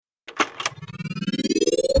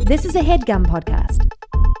This is a HeadGum podcast.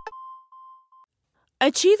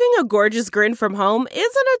 Achieving a gorgeous grin from home isn't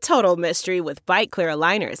a total mystery with Bite Clear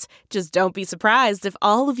aligners. Just don't be surprised if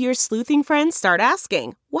all of your sleuthing friends start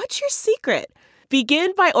asking, "What's your secret?"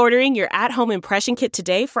 Begin by ordering your at-home impression kit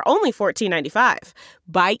today for only $14.95.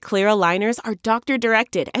 Bite Clear aligners are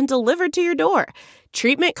doctor-directed and delivered to your door.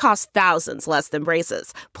 Treatment costs thousands less than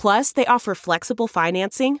braces. Plus, they offer flexible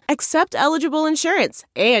financing, accept eligible insurance,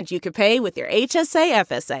 and you can pay with your HSA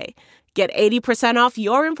FSA. Get 80% off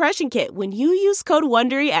your impression kit when you use code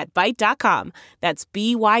WONDERY at Byte.com. That's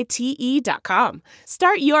BYTE.com.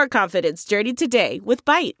 Start your confidence journey today with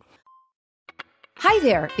Byte. Hi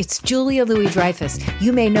there, it's Julia Louis-Dreyfus.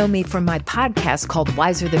 You may know me from my podcast called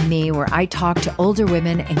Wiser Than Me, where I talk to older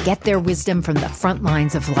women and get their wisdom from the front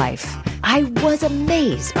lines of life. I was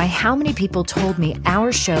amazed by how many people told me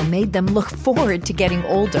our show made them look forward to getting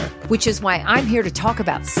older, which is why I'm here to talk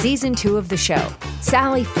about season 2 of the show.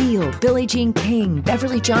 Sally Field, Billie Jean King,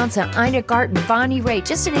 Beverly Johnson, Ina Garten, Bonnie Raitt,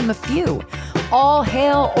 just to name a few. All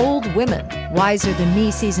hail old women. Wiser Than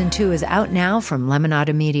Me season 2 is out now from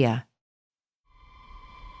Lemonada Media.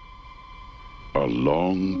 A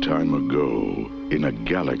long time ago, in a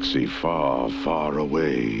galaxy far, far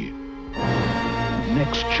away.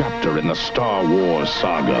 Next chapter in the Star Wars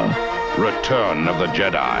saga, Return of the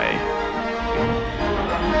Jedi.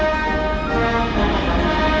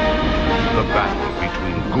 The battle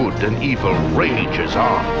between good and evil rages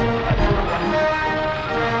on.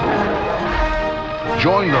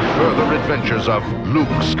 Join the further adventures of Luke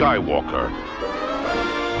Skywalker,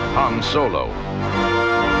 Han Solo,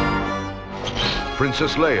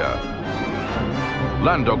 Princess Leia,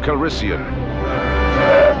 Lando Calrissian,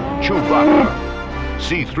 Chewbacca,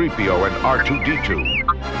 C-3PO and R2-D2,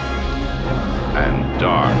 and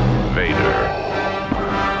Darth Vader.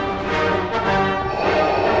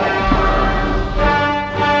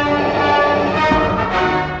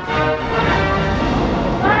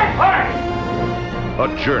 A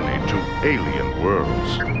journey to alien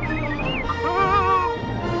worlds.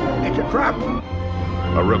 It's a trap.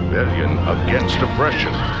 A rebellion against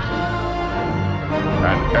oppression.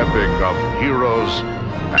 An epic of heroes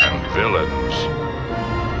and villains.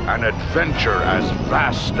 An adventure as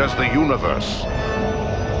vast as the universe.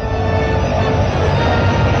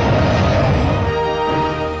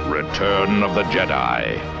 Return of the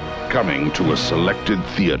Jedi. Coming to a selected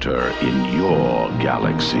theater in your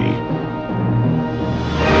galaxy.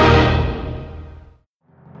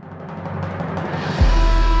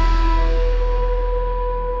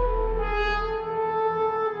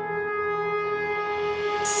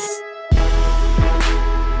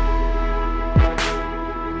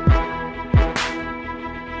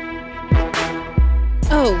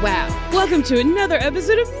 Welcome to another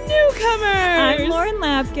episode of Newcomers. I'm Lauren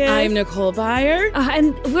Lapkus. I'm Nicole Byer.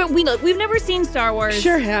 And we've never seen Star Wars.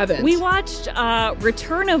 Sure haven't. We watched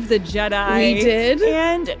Return of the Jedi. We did.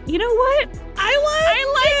 And you know what? I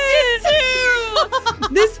liked it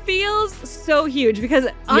too. This feels so huge because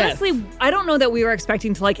honestly, yes. I don't know that we were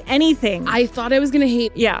expecting to like anything. I thought I was going to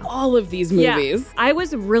hate all of these movies. Yeah. I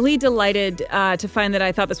was really delighted to find that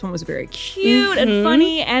I thought this one was very cute and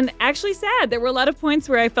funny and actually sad. There were a lot of points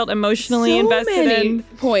where I felt emotionally invested in.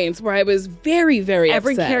 Points where I was very, very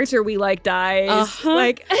Every upset. character we like dies.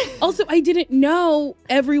 Like, also, I didn't know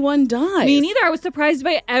everyone dies. Me neither. I was surprised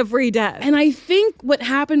by every death. And I think what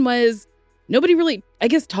happened was nobody really, I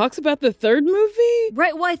guess, talks about the third movie.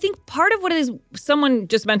 Right. Well, I think part of what it is, someone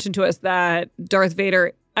just mentioned to us that Darth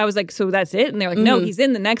Vader, I was like, so that's it? And they're like, no, he's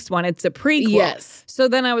in the next one. It's a prequel. Yes. So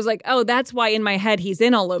then I was like, oh, that's why in my head he's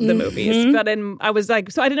in all of the movies. But I was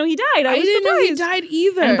like, so I didn't know he died. I didn't know he died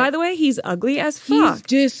either. And by the way, he's ugly as fuck. He's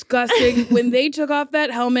disgusting. When they took off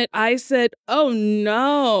that helmet, I said, oh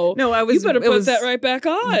no. No, I was. You better put that right back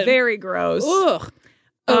on. Very gross. Ugh.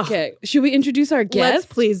 Okay, should we introduce our guest? Let's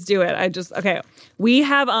please do it. Okay. We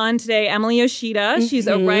have on today Emily Yoshida. She's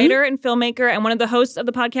a writer and filmmaker and one of the hosts of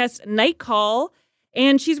the podcast Night Call.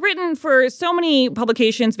 And she's written for so many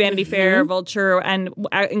publications, Vanity Fair, Vulture, and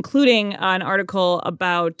including an article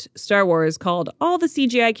about Star Wars called All the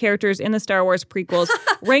CGI Characters in the Star Wars Prequels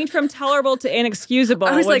Ranked from Tolerable to Inexcusable.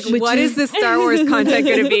 I was like, what is this Star Wars content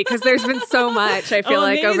going to be? Because there's been so much, I feel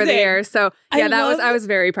like, over the years. So, yeah, I was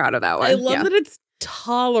very proud of that one. I love that it's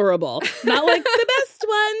tolerable. Not like the best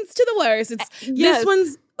ones to the worst. It's this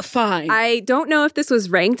one's fine. I don't know if this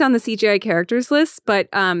was ranked on the CGI characters list, but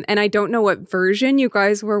and I don't know what version you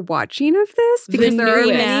guys were watching of this because there are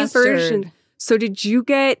many versions. So did you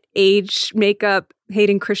get age makeup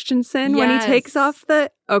Hayden Christensen when he takes off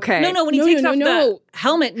the Okay. No, when he takes off the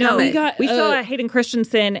helmet. No, we saw Hayden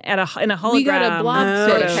Christensen in a hologram. We got a blob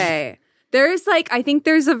fish. Okay. There's I think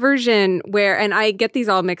there's a version where, and I get these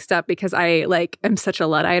all mixed up because I am such a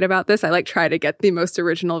Luddite about this. I try to get the most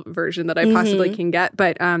original version that I possibly can get,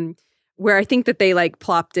 but where I think that they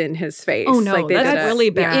plopped in his face. Oh no, that's really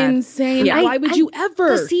bad. Insane. Yeah. Why would you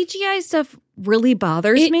ever? The CGI stuff really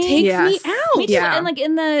bothers me. It takes me out. Me too. Yeah. And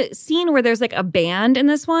in the scene where there's a band in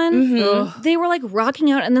this one, they were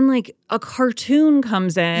rocking out, and then a cartoon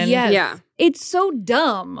comes in. Yes. Yeah. It's so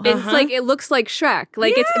dumb. It's it looks like Shrek.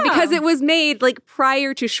 It's because it was made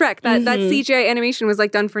prior to Shrek. That CGI animation was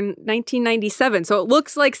done for 1997. So it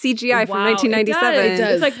looks like CGI from 1997. It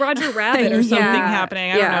does. It's like Roger Rabbit or something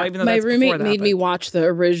happening. I don't know, even though my that's roommate before made me watch the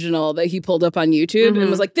original that he pulled up on YouTube and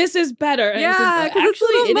was like, "This is better." And I said, actually,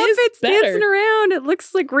 it is better. Dancing around, it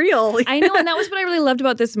looks real. I know, and that was what I really loved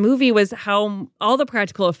about this movie was how all the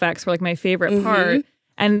practical effects were my favorite part,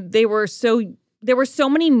 and there were so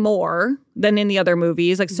many more than in the other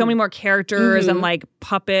movies, so many more characters and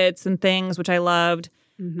puppets and things, which I loved.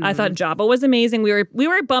 I thought Jabba was amazing. We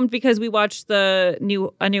were bummed because we watched A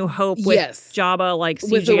New Hope with Jabba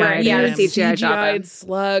CGI. With the CGI CGI'd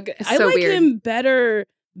slug. It's I so like weird. him better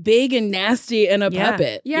big and nasty and a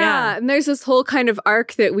puppet. Yeah, and there's this whole kind of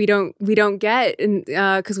arc that we don't get, and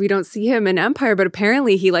because we don't see him in Empire, but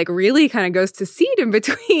apparently he really kind of goes to seed in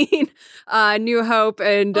between New Hope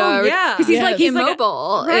and because he's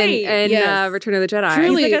immobile in Return of the Jedi.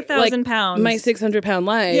 Truly, he's 1,000 pounds. My 600-pound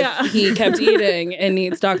life. He kept eating and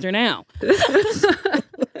needs Dr. Now. And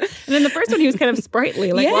then the first one, he was kind of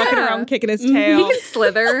sprightly, walking around kicking his tail. He can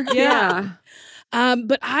slither.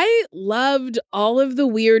 But I loved all of the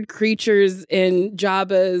weird creatures in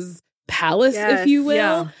Jabba's palace, if you will.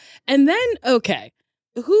 Yeah. And then,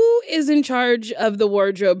 who is in charge of the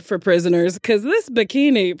wardrobe for prisoners? Because this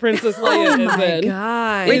bikini Princess Leia is in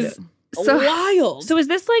God. is wild. So is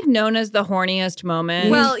this known as the horniest moment?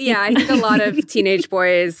 Well, yeah, I think a lot of teenage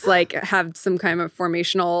boys have some kind of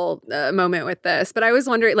formational moment with this. But I was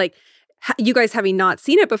wondering, you guys having not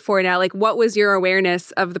seen it before now, what was your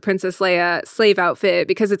awareness of the Princess Leia slave outfit?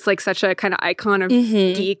 Because it's such a kind of icon of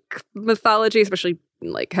geek mythology, especially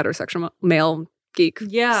heterosexual male geek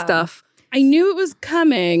stuff. I knew it was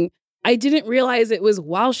coming. I didn't realize it was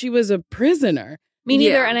while she was a prisoner. Me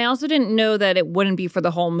neither. And I also didn't know that it wouldn't be for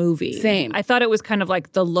the whole movie. Same. I thought it was kind of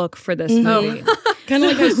the look for this movie. Kind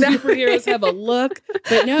of how superheroes have a look.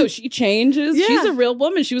 But no, she changes. Yeah. She's a real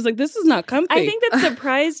woman. She was this is not comfy. I think that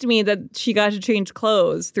surprised me that she got to change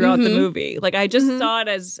clothes throughout the movie. I just saw it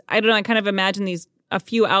as, I don't know, I kind of imagined a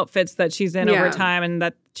few outfits that she's in over time and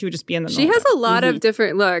that she would just be in them. She has a lot of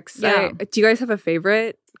different looks. Yeah. Do you guys have a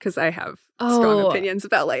favorite? Because I have strong opinions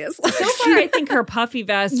about Leia's look. So far, I think her puffy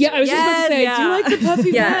vest. Yeah, I was just about to say, do you like the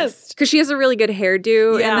puffy vest? Because she has a really good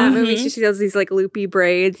hairdo in that movie. She does these loopy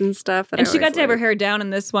braids and stuff. And she got to have her hair down in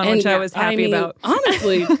this one, which I was happy about.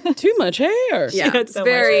 Honestly, too much hair. Yeah, it's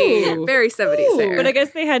very 70s hair. But I guess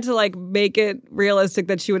they had to make it realistic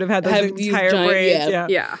that she would have had those entire giant, braids.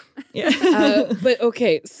 Yeah. But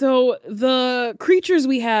okay, so the creatures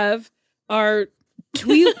we have are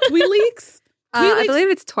Twi'leks. I believe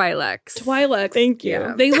it's Twi'leks. Twi'leks. Thank you.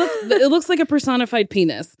 Yeah. It looks like a personified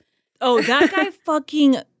penis. Oh, that guy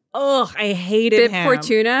fucking, I hated Bib him.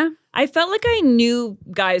 Fortuna. I felt like I knew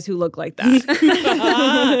guys who looked like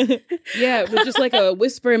that. Yeah, with just a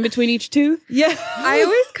whisper in between each tooth. Yeah. I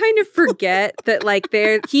always kind of forget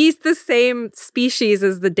that he's the same species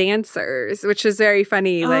as the dancers, which is very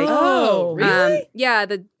funny. Oh, really? Yeah,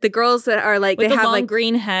 the girls that are With they the have long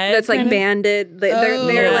green head. that's banded.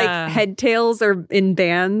 Their head tails are in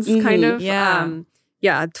bands, kind of. Yeah.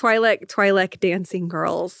 Twi'lek dancing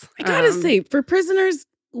girls. I gotta say, for prisoners,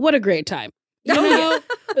 what a great time. You know? Well,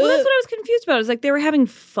 that's what I was confused about. It was they were having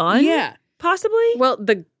fun? Yeah. Possibly? Well,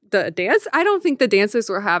 the dance, I don't think the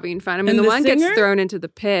dancers were having fun. I mean, And the the one singer? gets thrown into the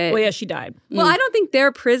pit. Well, yeah, she died. Well, I don't think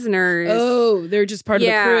they're prisoners. Oh, they're just part of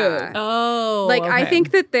the crew. Oh. I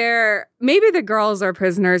think that maybe the girls are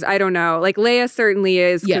prisoners. I don't know. Leia certainly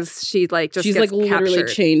is because she just she's gets literally captured.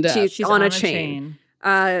 chained up. She's on a chain.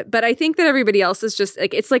 But I think that everybody else is just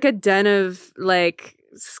it's a den of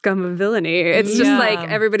scum of villainy. It's just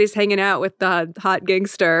everybody's hanging out with the hot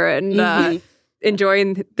gangster and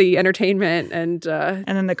enjoying the entertainment and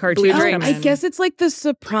then the cartoons come in. I guess it's like The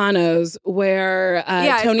Sopranos where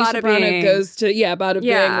Tony Soprano Bing. goes to Bada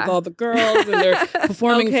Bing with all the girls and they're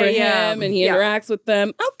performing for him and he interacts with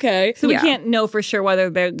them. Okay. So we can't know for sure whether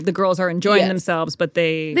the girls are enjoying themselves, but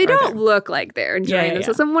they don't look like they're enjoying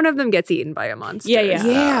themselves. And one of them gets eaten by a monster.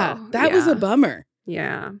 Yeah. That was a bummer.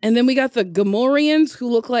 Yeah. And then we got the Gamorreans who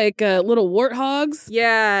look like little warthogs.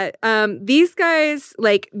 Yeah. These guys,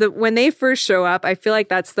 like, when they first show up, I feel like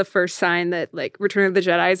that's the first sign that, like, Return of the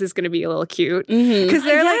Jedi is going to be a little cute. Because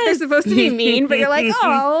they're supposed to be mean, but you're like,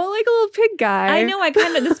 oh, like a little pig guy. I know.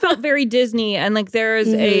 This felt very Disney. And, like, there's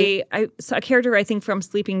a character, I think, from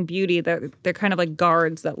Sleeping Beauty. They're kind of like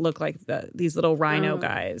guards that look like these little rhino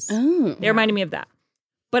guys. Oh. They reminded me of that.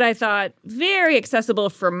 But I thought, very accessible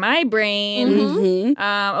for my brain.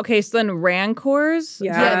 Okay, so then Rancors.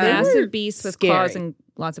 Yeah. Massive beasts with scary. claws and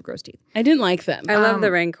lots of gross teeth. I didn't like them. I love the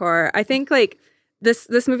Rancor. I think, like,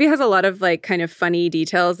 this movie has a lot of, like, kind of funny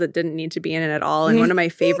details that didn't need to be in it at all. And one of my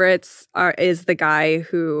favorites is the guy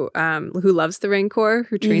who loves the Rancor,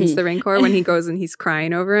 who trains the Rancor when he goes and he's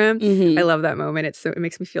crying over him. I love that moment. It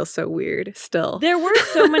makes me feel so weird still. There were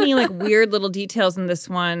so many, like, weird little details in this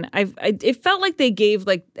one. It felt like they gave,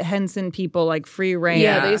 like, Henson people, like, free reign.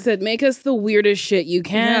 Yeah, they said, make us the weirdest shit you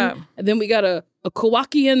can. Yeah. And then we got a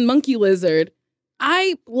Kowakian monkey lizard.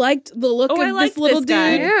 I liked the look of this little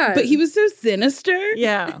dude, but he was so sinister.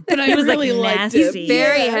 Yeah. And I really liked him. nasty.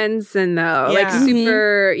 Very Henson, though. Yeah. Like,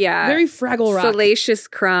 super, Very Fraggle Rock. Salacious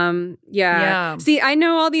Crumb. Yeah. See, I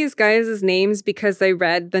know all these guys' names because I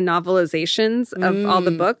read the novelizations of all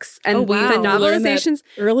the books. And the novelizations...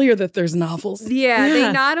 Earlier that there's novels. Yeah,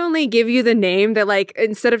 they not only give you the name, they're like,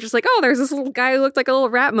 instead of just like, oh, there's this little guy who looked like a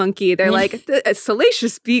little rat monkey, they're like,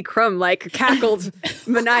 Salacious B. Crumb, like, cackled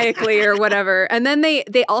maniacally or whatever. And then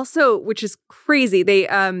they also, which is crazy, they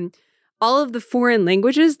all of the foreign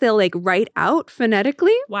languages they'll like write out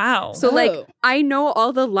phonetically. Wow. So like I know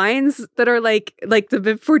all the lines that are like the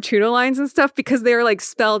Viv Fortuna lines and stuff because they're like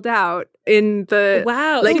spelled out in the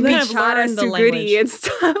like Bichara Suguri and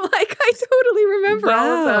stuff. Like I totally remember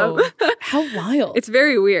all of them. How wild. It's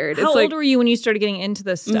very weird. How old were you when you started getting into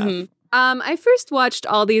this stuff? I first watched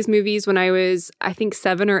all these movies when I was, I think,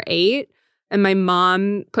 7 or 8. And my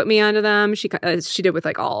mom put me onto them. She did with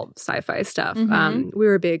like all sci-fi stuff. We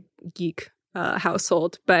were a big geek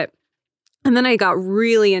household, and then I got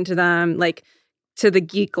really into them, like to the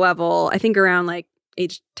geek level. I think around like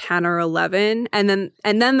age 10 or 11, and then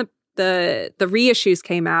the reissues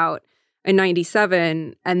came out in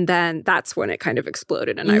 97, and then that's when it kind of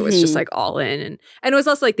exploded, and I was just like all in. And it was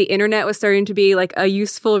also like the internet was starting to be like a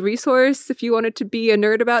useful resource if you wanted to be a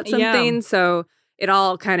nerd about something. So it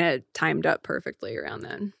all kind of timed up perfectly around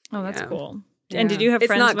then. Oh, that's cool. Yeah. And did you have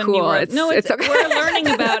friends not when cool. you were... It's okay. We're learning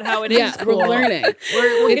about how it is cool. We're learning.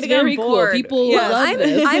 We're it's getting very on board. Cool. People love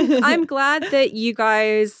this. I'm glad that you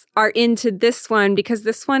guys are into this one because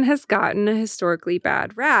this one has gotten a historically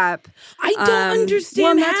bad rap. I don't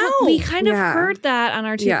understand how. We kind of heard that on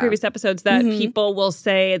our 2 previous episodes that people will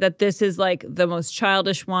say that this is like the most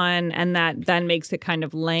childish one and that then makes it kind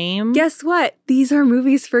of lame. Guess what? These are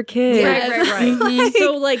movies for kids. Yes. Right.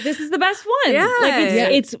 So like this is the best one. Yeah. Like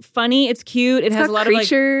it's funny, it's cute, it has a lot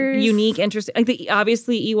creatures. of like unique, interesting. Like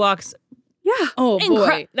obviously Ewoks. Yeah. Oh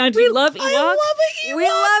boy. Now, do you love Ewoks? I love an Ewok. We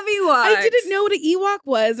love Ewoks. I didn't know what an Ewok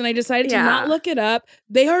was, and I decided to not look it up.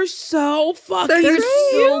 They are so fucking They're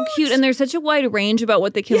so cute, and there's such a wide range about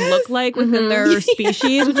what they can look like within their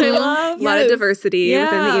species, which I love. A lot of diversity within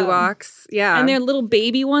the Ewoks. Yeah. And their little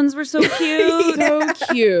baby ones were so cute. So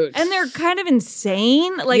cute. And they're kind of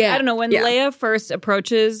insane. Like, I don't know, when Leia first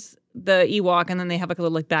approaches the Ewok and then they have like a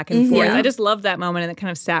little like back and forth. I just loved that moment and it kind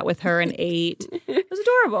of sat with her and ate. It was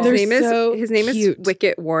adorable. His name is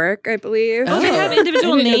Wicket Warwick, I believe. Oh, they have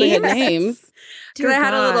individual names. Because I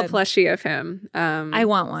had a little plushie of him. I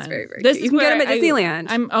want one. It's very, very cute. You can get him at Disneyland.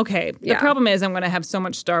 I'm okay. The problem is I'm going to have so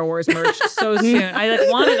much Star Wars merch so soon. I like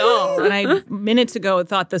want it all, and I minutes ago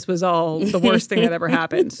thought this was all the worst thing that ever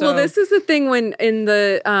happened. So. Well, this is the thing when in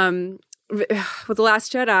the with The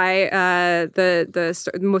Last Jedi,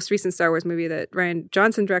 the most recent Star Wars movie that Rian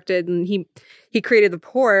Johnson directed, and he created the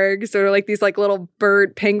Porgs, so they're like these like little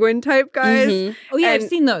bird penguin type guys. Oh yeah, I've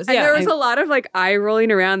seen those. And there was a lot of like eye rolling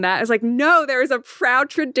aroround that. I was like, no, there is a proud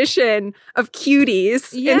tradition of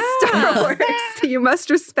cuties in Star Wars. You must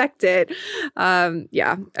respect it. I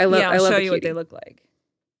love. I'll show you what they look like.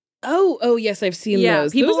 Oh, yes, I've seen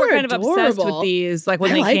those. People those were kind adorable. of obsessed with these, like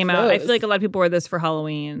when they came out. I feel like a lot of people wore this for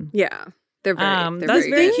Halloween. Yeah, they're very. That's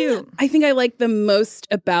very cute. I think I like the most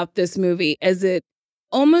about this movie as it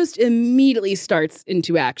almost immediately starts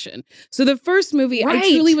into action. So the first movie, I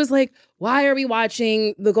truly was like, why are we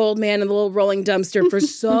watching the Gold Man and the little rolling dumpster for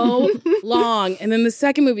so long? And then the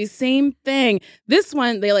second movie, same thing. This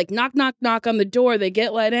one, they like knock, knock, knock on the door. They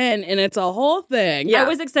get let in, and it's a whole thing. Yeah. I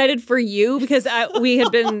was excited for you because we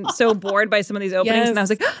had been so bored by some of these openings, and I was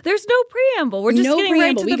like, there's no preamble. We're just getting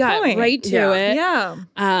right to the point. Right to it. Yeah.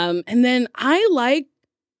 And then I like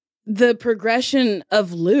the progression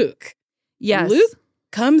of Luke. Yes. Luke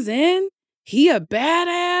comes in, he a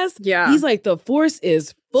badass. Yeah. He's like, the Force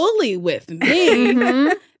is fully with me.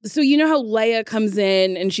 Mhm. So you know how Leia comes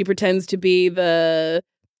in and she pretends to be what's it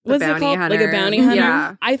bounty called? hunter. Like a bounty hunter?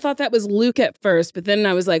 Yeah. I thought that was Luke at first, but then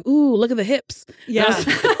I was like, ooh, look at the hips. Yeah. It's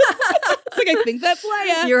like, I think that's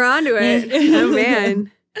Leia. You're onto it. Oh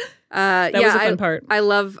man. That was a fun part. I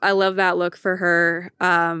love that look for her.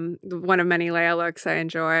 One of many Leia looks I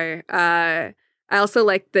enjoy. I also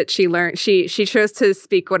like that she learned she chose to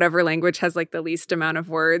speak whatever language has like the least amount of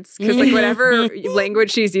words, because like whatever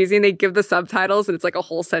language she's using, they give the subtitles and it's like a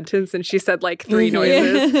whole sentence, and she said like 3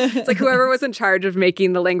 noises. It's like whoever was in charge of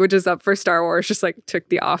making the languages up for Star Wars just like took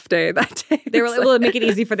the off day that day. They were able to make it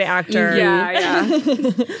easy for the actor. Yeah.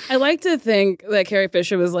 I like to think that Carrie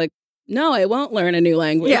Fisher was like, no, I won't learn a new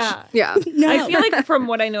language. Yeah. No. I feel like from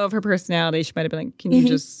what I know of her personality, she might have been like, can you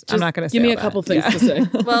just I'm not going to say give me all a couple that. things to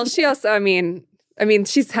say. Well, she also, I mean,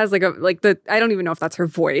 she has like I don't even know if that's her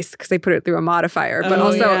voice because they put it through a modifier, but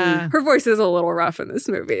also her voice is a little rough in this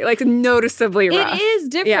movie, like noticeably rough. It is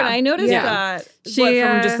different. Yeah. I noticed that. She, What,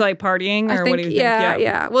 from just like partying, or what do you think?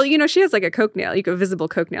 Yeah. Well, she has like a coke nail, a visible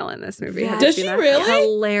coke nail in this movie. Yeah. Does she really?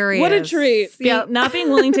 Hilarious. What a treat. Yeah, not being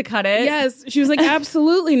willing to cut it. Yes. She was like,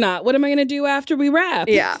 absolutely not. What am I going to do after we wrap?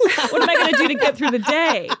 Yeah. What am I going to do to get through the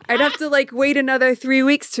day? I'd have to like wait another 3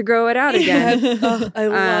 weeks to grow it out again. I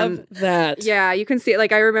love that. Yeah, you can see it.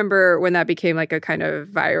 Like I remember when that became like a kind of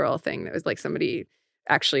viral thing. That was like somebody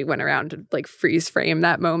actually went around to like freeze frame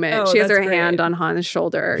that moment. Oh, she has her that's great. hand on Han's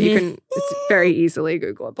shoulder. It's very easily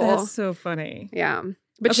Googleable. That's so funny. Yeah.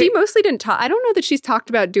 But she mostly didn't talk. I don't know that she's talked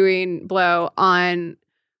about doing blow on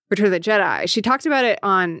Return of the Jedi. She talked about it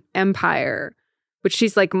on Empire, which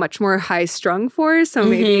she's like much more high strung for. So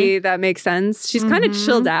maybe that makes sense. She's kind of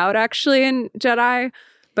chilled out actually in Jedi.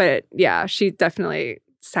 But yeah, she definitely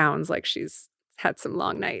sounds like she's had some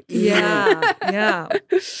long nights. Yeah. Yeah.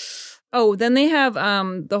 Oh, then they have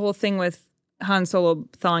the whole thing with Han Solo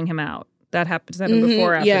thawing him out. That happened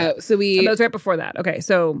before or after? Yeah, so that was right before that. Okay,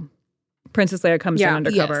 so Princess Leia comes in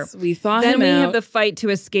undercover. Yes, we thaw then him we out. have the fight to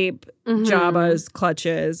escape Jabba's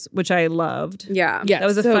clutches, which I loved. Yeah. Yeah, That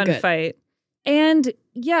was a so fun good. fight. And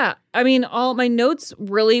yeah, I mean, all my notes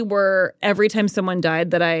really were every time someone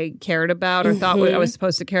died that I cared about or thought I was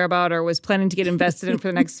supposed to care about or was planning to get invested in for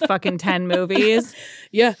the next fucking 10 movies.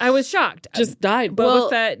 Yeah. I was shocked. Just died.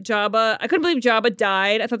 Boba Fett, Jabba. I couldn't believe Jabba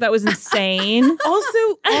died. I thought that was insane. Also,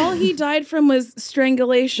 all he died from was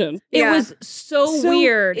strangulation. It was so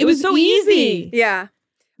weird. It was so easy. Yeah.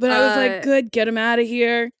 But I was like, good, get him out of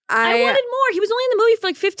here. I wanted more. He was only in the movie for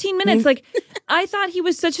like 15 minutes. Like, I thought he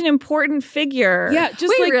was such an important figure. Yeah, just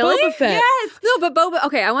Wait, like really? Boba Fett. Yes. No, but Boba.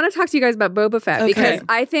 Okay, I want to talk to you guys about Boba Fett because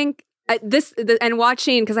I think and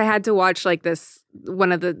watching, because I had to watch like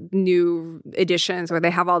one of the new editions where they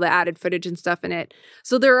have all the added footage and stuff in it.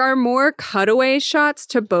 So there are more cutaway shots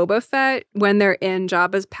to Boba Fett when they're in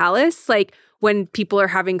Jabba's palace. Like when people are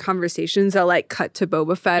having conversations, they'll like cut to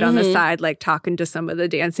Boba Fett on the side, like talking to some of the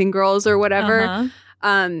dancing girls or whatever.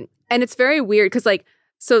 And it's very weird because like,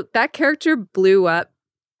 so that character blew up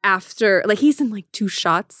after, like he's in like 2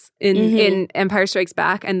 shots in Empire Strikes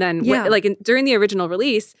Back. And then during the original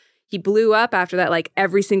release, he blew up after that, like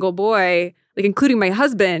every single boy, like including my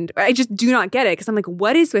husband. I just do not get it because I'm like,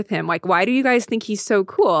 what is with him? Like, why do you guys think he's so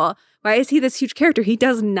cool? Why is he this huge character? He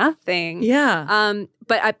does nothing. Yeah.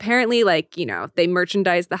 But apparently, like, they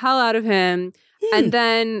merchandise the hell out of him. And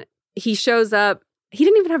then he shows up. He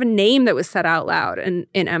didn't even have a name that was said out loud in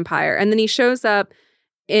Empire. And then he shows up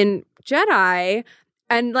in Jedi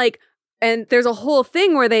and there's a whole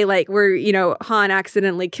thing where Han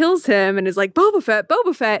accidentally kills him and is like, Boba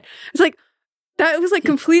Fett. It's like, that was like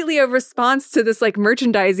completely a response to this like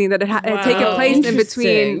merchandising that had taken place in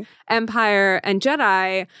between Empire and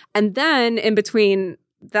Jedi. And then in between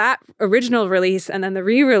that original release and then the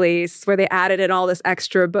re-release where they added in all this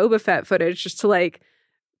extra Boba Fett footage just to like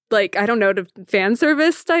I don't know, to fan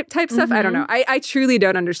service type stuff. I don't know. I truly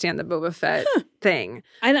don't understand the Boba Fett thing.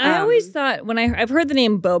 And I always thought I've heard the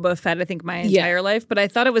name Boba Fett, I think my entire life, but I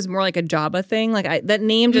thought it was more like a Jabba thing. Like that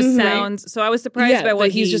name just sounds. So I was surprised by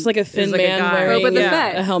what he's just like a thin man wearing Boba the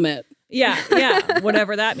Fett. a helmet. Yeah,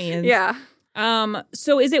 whatever that means. Yeah.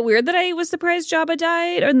 So is it weird that I was surprised Jabba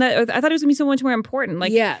died, or I thought it was gonna be so much more important?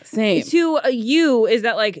 Like, yeah, same. To you, is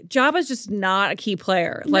that like Jabba's just not a key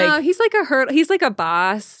player? Like, no, he's like he's like a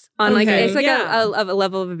boss on like it's like a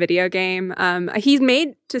level of a video game. He's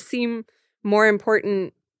made to seem more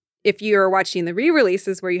important if you're watching the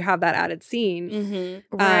re-releases where you have that added scene,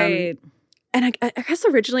 right? And I guess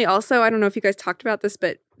originally also, I don't know if you guys talked about this,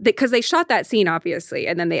 but because they shot that scene, obviously,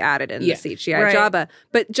 and then they added in the CGI Jabba.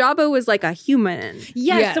 But Jabba was like a human.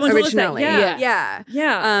 Yes. Originally. Yeah.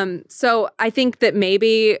 So I think that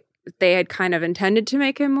maybe they had kind of intended to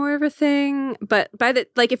make him more of a thing. But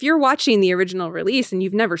if you're watching the original release and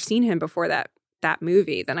you've never seen him before that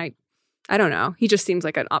movie, then I don't know. He just seems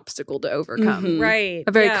like an obstacle to overcome. Mm-hmm. Right.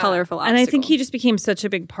 A very colorful obstacle. And I think he just became such a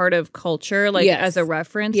big part of culture, as a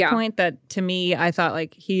reference point, that to me, I thought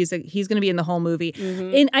like he's going to be in the whole movie.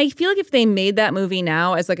 Mm-hmm. And I feel like if they made that movie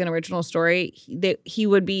now as like an original story, he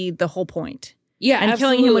would be the whole point. Yeah, and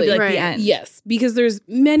absolutely. killing him would be like the end. Yes, because there's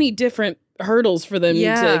many different hurdles for them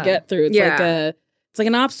to get through. It's like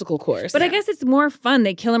an obstacle course. But I guess it's more fun.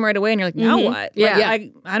 They kill him right away and you're like, now what? I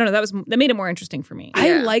don't know. That made it more interesting for me.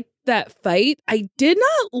 I liked that fight. I did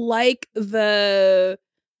not like that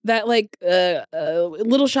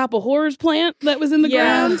Little Shop of Horrors plant that was in the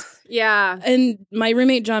ground. Yeah. And my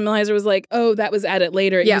roommate, John Milheiser, was like, oh, that was added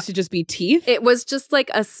later. It used to just be teeth. It was just like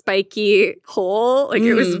a spiky hole. Like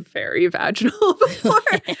it was very vaginal before.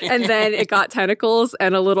 And then it got tentacles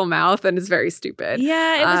and a little mouth and it's very stupid.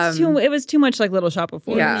 Yeah, it was too much like Little Shop of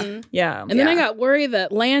Horrors. Yeah. And then I got worried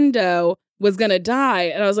that Lando was gonna die,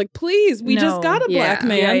 and I was like, please, we just got a black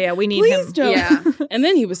man. Yeah, we need him. Please don't. Yeah. And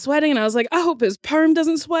then he was sweating, and I was like, I hope his perm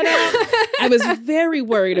doesn't sweat out. I was very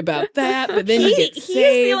worried about that, but then he gets saved. He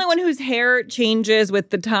is the only one whose hair changes with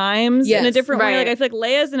the times in a different way. Like I feel like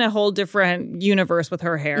Leia's in a whole different universe with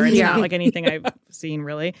her hair. It's not like anything I've seen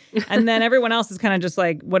really. And then everyone else is kind of just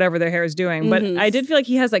like whatever their hair is doing. But I did feel like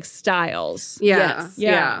he has like styles.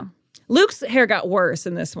 Yeah. Luke's hair got worse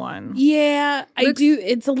in this one. Yeah, I do.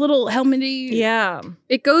 It's a little helmety. Yeah.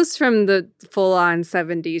 It goes from the full-on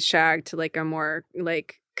 70s shag to like a more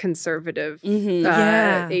like conservative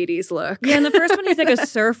 80s look. Yeah, in the first one he's like a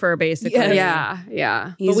surfer basically.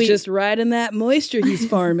 Yeah. He's just riding that moisture he's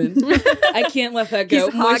farming. I can't let that go.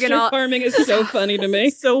 Moisture farming is so funny to me.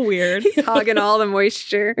 So weird. He's hogging all the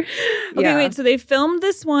moisture. Okay, wait. So they filmed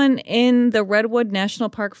this one in the Redwood National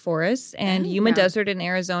Park forest and Yuma Desert in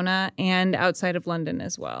Arizona and outside of London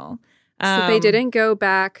as well. So they didn't go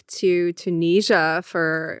back to Tunisia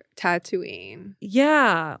for Tatooine.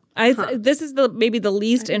 Yeah. This is maybe the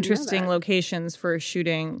least interesting locations for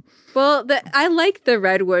shooting. Well, I like the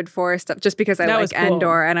Redwood Forest stuff just because I like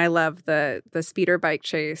Endor and I love the speeder bike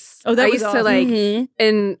chase. Oh, that was awesome. I used to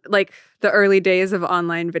in like the early days of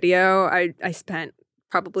online video, I spent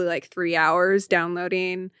probably like 3 hours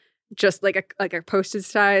downloading just like a postage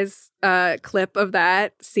size clip of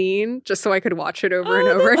that scene just so I could watch it over and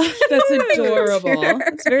over again. That's adorable.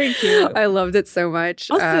 It's very cute. I loved it so much.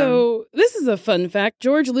 Also, this is a fun fact.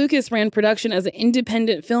 George Lucas ran production as an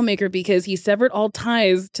independent filmmaker because he severed all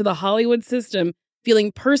ties to the Hollywood system,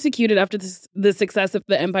 feeling persecuted after the success of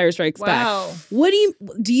The Empire Strikes Back. What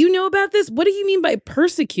do you know about this? What do you mean by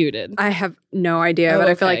persecuted? I have no idea, but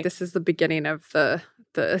I feel like this is the beginning of the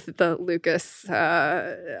Lucas,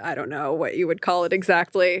 I don't know what you would call it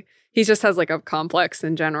exactly. He just has like a complex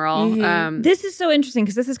in general. This is so interesting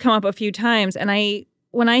because this has come up a few times. And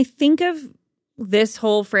when I think of this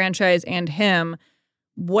whole franchise and him,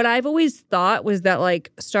 what I've always thought was that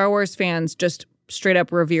like Star Wars fans just straight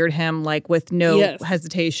up revered him like with no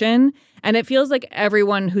hesitation. And it feels like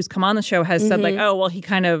everyone who's come on the show has said like, oh, well, he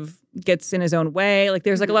kind of gets in his own way. Like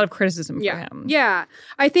there's like a lot of criticism for him. Yeah.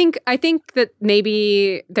 I think that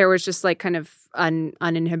maybe there was just like kind of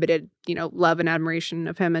uninhibited, love and admiration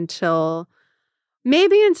of him until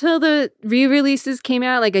the re-releases came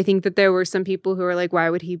out. Like I think that there were some people who were like, why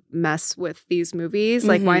would he mess with these movies?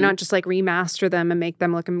 Like why not just like remaster them and make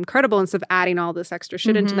them look incredible instead of adding all this extra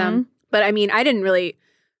shit into them? But I mean, I didn't really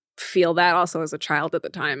feel that also as a child at the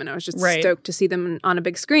time. And I was just stoked to see them on a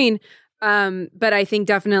big screen. But I think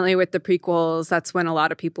definitely with the prequels, that's when a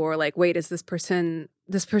lot of people were like, wait, is this person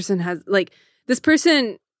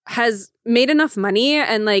has made enough money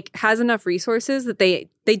and like has enough resources that they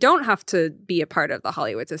don't have to be a part of the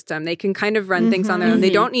Hollywood system. They can kind of run things on their own. They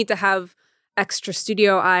don't need to have extra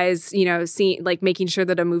studio eyes, seeing like making sure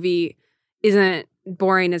that a movie isn't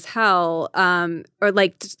boring as hell,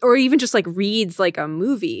 or even just like reads like a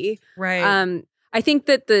movie. Right. I think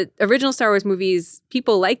that the original Star Wars movies,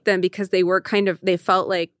 people liked them because they felt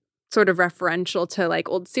like sort of referential to like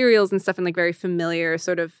old serials and stuff and like very familiar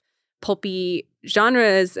sort of pulpy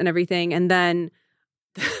genres and everything. And then,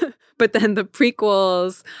 but then the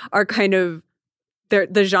prequels are kind of,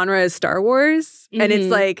 the genre is Star Wars. And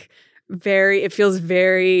it's like it feels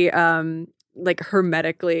very like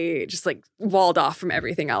hermetically just like walled off from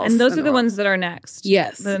everything else. And those are the ones that are next.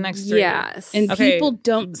 Yes. The next three. Yes. And people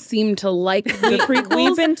don't seem to like the prequels.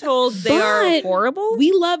 We've been told they are horrible.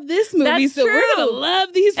 We love this movie, That's so true. we're gonna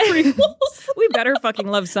love these prequels. We better fucking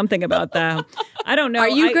love something about them. I don't know. Are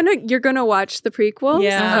you you're gonna watch the prequels?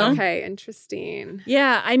 Yeah. Okay, interesting.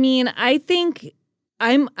 Yeah, I mean, I think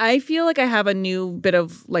I feel like I have a new bit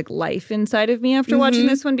of like life inside of me after watching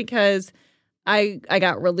this one, because I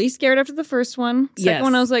got really scared after the first one. Second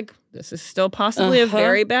one, I was like, this is still possibly a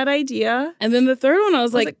very bad idea. And then the third one, I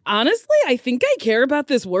was like, honestly, I think I care about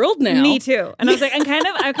this world now. Me too. And I was like, I kind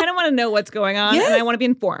of want to know what's going on, and I want to be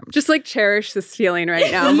informed. Just like cherish this feeling right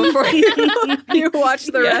now before you watch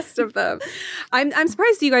the rest of them. I'm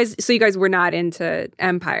surprised you guys were not into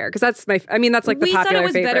Empire, because that's like the popular favorite. We thought it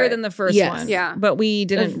was better than the first one. Yeah. But we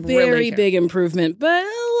didn't a very really care. big improvement, but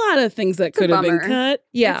a lot of things that could have been cut.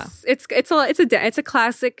 Yeah. It's a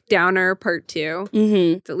classic downer part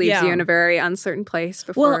 2 that leaves you in a very uncertain place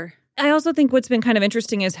before. Well, I also think what's been kind of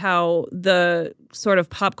interesting is how the sort of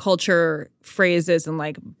pop culture phrases and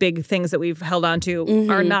like big things that we've held on to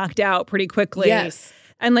are knocked out pretty quickly. Yes.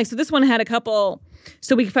 And like, so this one had a couple.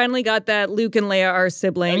 So we finally got that Luke and Leia are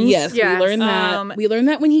siblings. Yes, we learned that. We learned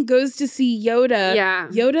that when he goes to see Yoda. Yeah.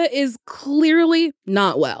 Yoda is clearly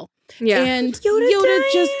not well. Yeah. And Yoda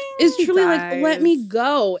just is truly like, let me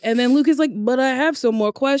go. And then Luke is like, but I have some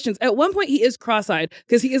more questions. At one point, he is cross-eyed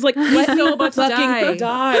because he is like, let me fucking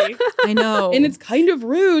die. I know. And it's kind of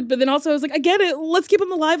rude. But then also I was like, I get it. Let's keep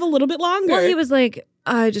him alive a little bit longer. Well, he was like,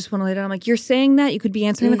 I just want to lay down. I'm like, you're saying that? You could be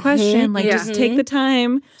answering the question. Like, just take the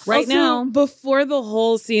time right now. Before the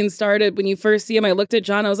whole scene started, when you first see him, I looked at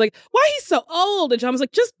John. I was like, why he's so old? And John was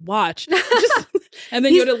like, just watch. And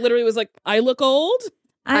then Yoda literally was like, I look old?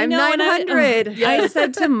 I'm 900. I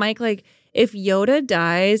said to Mike, like, if Yoda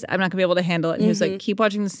dies, I'm not going to be able to handle it. And he was like, keep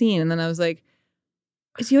watching the scene. And then I was like,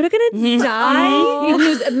 is Yoda going to die? And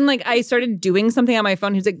then, like, I started doing something on my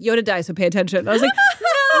phone. He was like, Yoda dies, so pay attention. And I was like, no.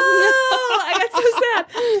 I got so sad.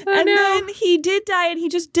 And then he did die, and he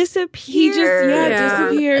just disappeared. He just,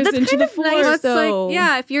 disappears That's into kind the of Force. nice, So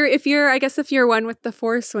if you're one with the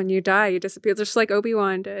Force, when you die, you disappear, just like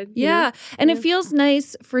Obi-Wan did. Yeah. And it feels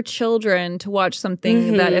nice for children to watch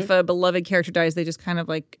something that if a beloved character dies, they just kind of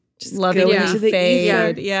like lovingly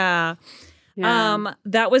fade. Yeah.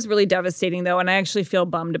 That was really devastating, though, and I actually feel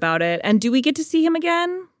bummed about it. And do we get to see him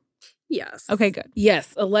again? Yes. Okay, good.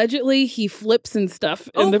 Yes. Allegedly, he flips and stuff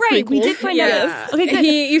in the prequels. We did find out. Okay, good.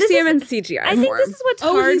 You see him in CGI I think this is what's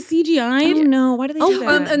hard. He's CGI'd? I don't know. Why do they do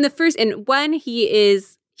that? And when he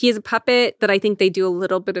is a puppet that I think they do a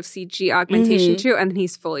little bit of CG augmentation to, and then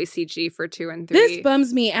he's fully CG for 2 and 3. This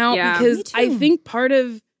bums me out because I think part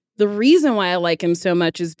of the reason why I like him so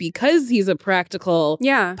much is because he's a practical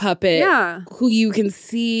puppet who you can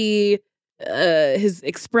see his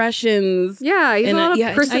expressions. Yeah, he's a lot of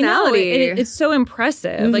personality. I know. It's so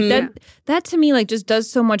impressive. Like that to me, like, just does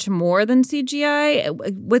so much more than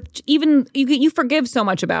CGI. With even you forgive so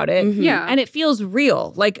much about it. Yeah, and it feels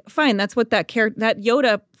real. Like, fine, that's what that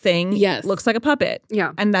Yoda thing looks like, a puppet.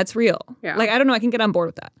 Yeah, and that's real. Yeah, like, I don't know. I can get on board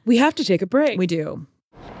with that. We have to take a break. We do.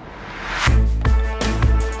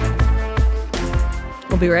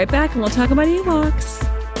 We'll be right back, and we'll talk about Ewoks.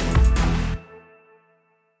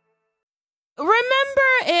 Remember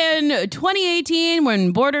in 2018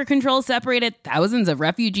 when border control separated thousands of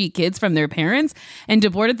refugee kids from their parents and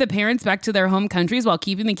deported the parents back to their home countries while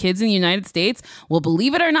keeping the kids in the United States? Well,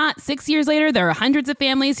 believe it or not, 6 years later, there are hundreds of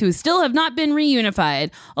families who still have not been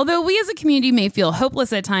reunified. Although we as a community may feel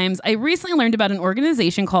hopeless at times, I recently learned about an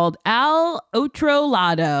organization called Al Otro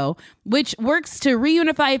Lado, which works to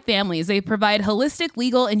reunify families. They provide holistic,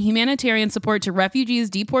 legal, and humanitarian support to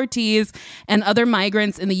refugees, deportees, and other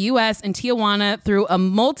migrants in the U.S. and Tijuana through a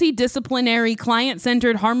multidisciplinary,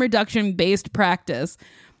 client-centered, harm reduction-based practice.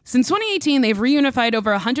 Since 2018, they've reunified over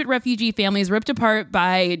 100 refugee families ripped apart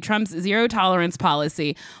by Trump's zero-tolerance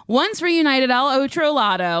policy. Once reunited, Al Otro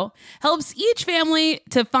Lado helps each family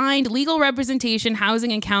to find legal representation,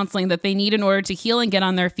 housing, and counseling that they need in order to heal and get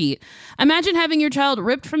on their feet. Imagine having your child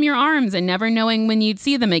ripped from your arms and never knowing when you'd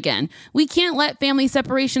see them again. We can't let family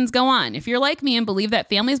separations go on. If you're like me and believe that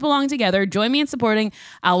families belong together, join me in supporting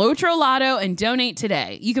Al Otro Lado and donate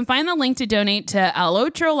today. You can find the link to donate to Al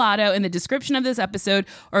Otro Lado in the description of this episode,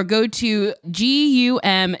 or go to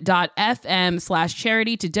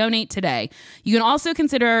gum.fm/charity to donate today. You can also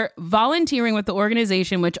consider volunteering with the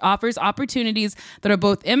organization, which offers opportunities that are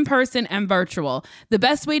both in-person and virtual. The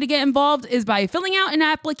best way to get involved is by filling out an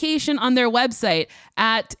application on their website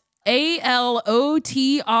at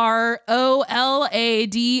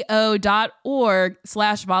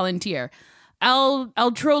ALOTROLADO.org/volunteer.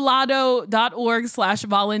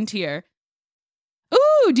 eltrolado.org/volunteer.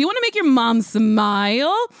 Ooh, do you want to make your mom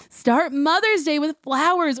smile? Start Mother's Day with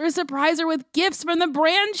flowers or surprise her with gifts from the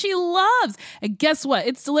brand she loves. And guess what?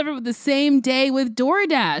 It's delivered with the same day with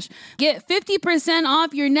DoorDash. Get 50%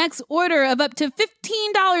 off your next order of up to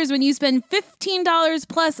 $15 when you spend $15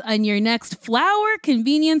 plus on your next flower,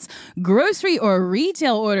 convenience, grocery, or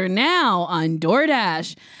retail order now on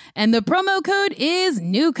DoorDash. And the promo code is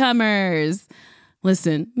Newcomers.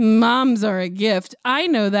 Listen, moms are a gift. I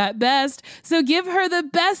know that best. So give her the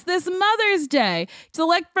best this Mother's Day.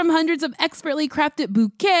 Select from hundreds of expertly crafted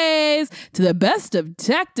bouquets to the best of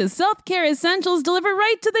tech to self-care essentials delivered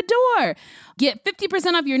right to the door. Get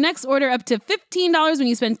 50% off your next order up to $15 when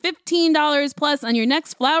you spend $15 plus on your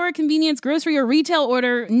next flower, convenience, grocery, or retail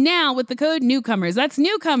order now with the code Newcomers. That's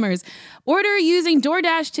Newcomers. Order using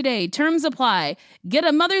DoorDash today. Terms apply. Get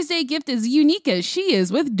a Mother's Day gift as unique as she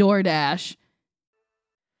is with DoorDash.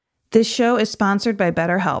 This show is sponsored by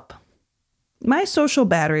BetterHelp. My social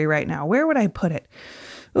battery right now, where would I put it?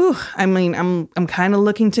 I'm kind of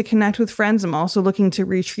looking to connect with friends. I'm also looking to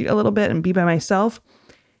retreat a little bit and be by myself.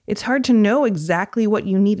 It's hard to know exactly what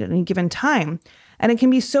you need at any given time. And it can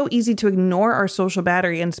be so easy to ignore our social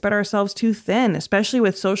battery and spread ourselves too thin, especially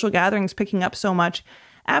with social gatherings picking up so much.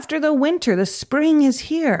 After the winter, the spring is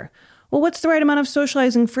here. Well, what's the right amount of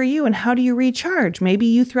socializing for you and how do you recharge? Maybe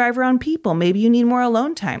you thrive around people. Maybe you need more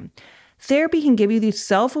alone time. Therapy can give you the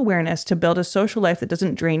self-awareness to build a social life that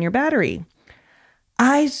doesn't drain your battery.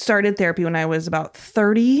 I started therapy when I was about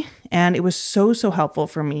 30, and it was so helpful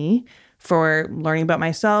for me for learning about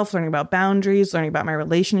myself, learning about boundaries, learning about my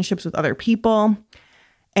relationships with other people,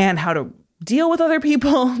 and how to deal with other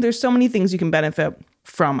people. There's so many things you can benefit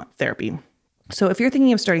from therapy. So if you're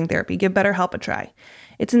thinking of starting therapy, give BetterHelp a try.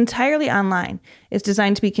 It's entirely online. It's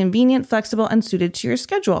designed to be convenient, flexible, and suited to your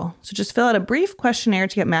schedule. So just fill out a brief questionnaire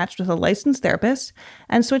to get matched with a licensed therapist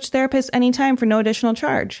and switch therapists anytime for no additional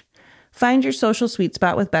charge. Find your social sweet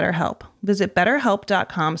spot with BetterHelp. Visit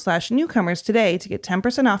betterhelp.com/newcomers today to get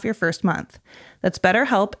 10% off your first month. That's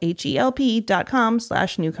BetterHelp,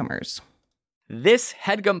 HELP.com/newcomers. This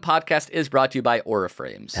HeadGum podcast is brought to you by Aura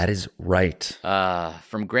Frames. That is right.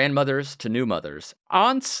 From grandmothers to new mothers,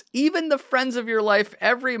 aunts, even the friends of your life,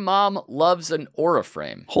 every mom loves an Aura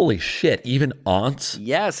Frame. Holy shit, even aunts?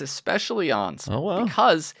 Yes, especially aunts. Oh, wow.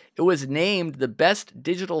 Because it was named the best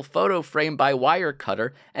digital photo frame by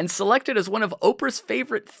Wirecutter and selected as one of Oprah's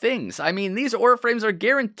favorite things. I mean, these Aura Frames are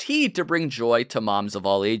guaranteed to bring joy to moms of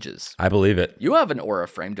all ages. I believe it. You have an Aura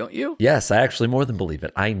Frame, don't you? Yes, I actually more than believe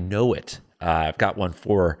it. I know it. I've got one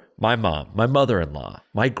for my mom, my mother-in-law,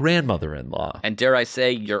 my grandmother-in-law. And dare I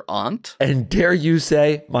say, your aunt? And dare you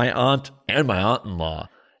say, my aunt and my aunt-in-law.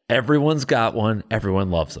 Everyone's got one. Everyone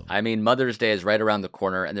loves them. I mean, Mother's Day is right around the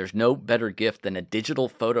corner, and there's no better gift than a digital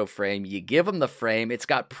photo frame. You give them the frame. It's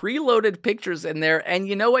got preloaded pictures in there, and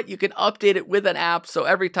you know what? You can update it with an app, so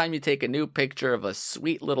every time you take a new picture of a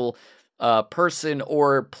sweet little person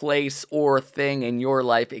or place or thing in your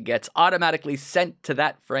life, it gets automatically sent to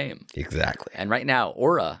that frame. Exactly. And right now,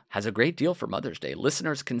 Aura has a great deal for Mother's Day.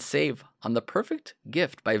 Listeners can save on the perfect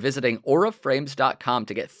gift by visiting auraframes.com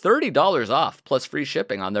to get $30 off plus free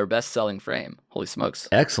shipping on their best-selling frame. Holy smokes.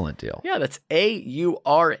 Excellent deal. Yeah, that's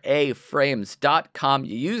auraframes.com.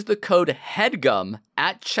 You use the code HEADGUM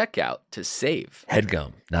at checkout to save.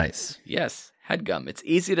 HeadGum. Nice. Yes. HeadGum. It's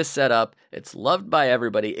easy to set up. It's loved by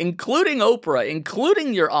everybody, including Oprah,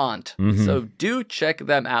 including your aunt. Mm-hmm. So do check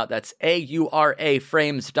them out. That's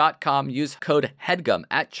auraframes.com. Use code HEADGUM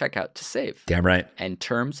at checkout to save. Damn right. And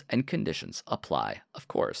terms and conditions apply, of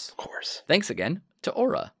course. Of course. Thanks again to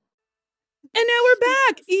Aura. And now we're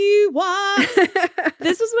back. Ewoks.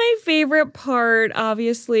 This was my favorite part,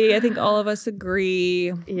 obviously. I think all of us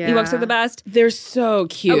agree. Yeah. Ewoks are the best. They're so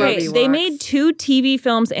cute. Okay, they made 2 TV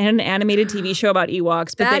films and an animated TV show about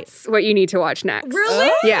Ewoks. But that's what you need to watch next.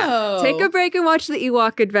 Really? Yeah. Take a break and watch the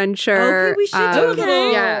Ewok Adventure. Okay, we should do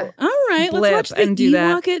that. Yeah. All right, Blip let's watch the and do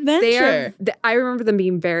that. Ewok Adventure. I remember them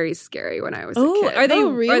being very scary when I was a kid. Are they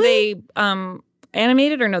really? Are they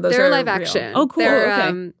animated or no? Those They're are live real? action. Oh, cool.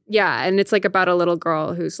 Okay. Yeah, and it's like about a little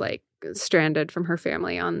girl who's like stranded from her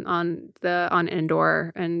family on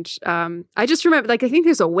Endor, and I just remember, like, I think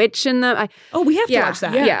there's a witch in them. We have to watch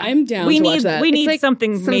that. Yeah, I'm down to watch that. We need like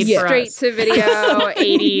something some made for straight us. to video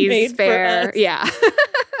 80s fare. Yeah.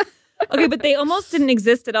 Okay, but they almost didn't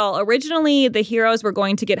exist at all. Originally, the heroes were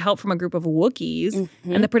going to get help from a group of Wookiees,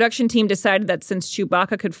 and the production team decided that since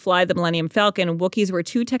Chewbacca could fly the Millennium Falcon, Wookiees were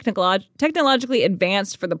too technologically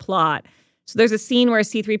advanced for the plot. So there's a scene where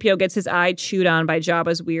C-3PO gets his eye chewed on by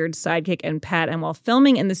Jabba's weird sidekick and pet, and while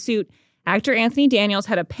filming in the suit, actor Anthony Daniels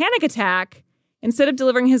had a panic attack Instead of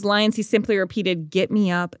delivering his lines, he simply repeated, "Get me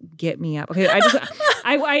up, get me up." Okay,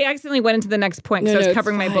 I accidentally went into the next point because I was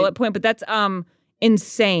covering my bullet point, but that's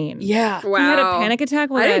insane. Yeah. Wow. He had a panic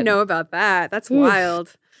attack. I didn't know about that. That's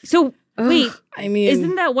wild. So wait, I mean,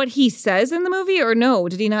 isn't that what he says in the movie, or no?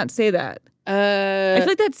 Did he not say that? I feel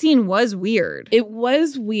like that scene was weird. It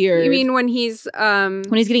was weird. You mean when he's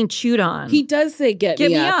getting chewed on? He does say, "Get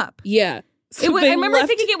me up." Yeah. So I remember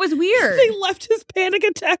thinking it was weird. They left his panic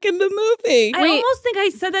attack in the movie. I almost think I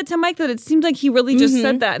said that to Mike, that it seemed like he really just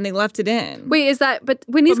said that and they left it in. Wait, is that? But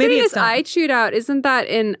when he's getting his eye chewed out, isn't that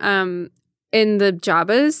in the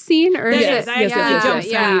Jabba's scene? Or yes, I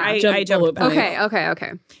jumped.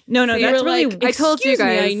 Okay. No, So that's really. I told you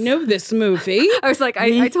guys. I know this movie. I was like,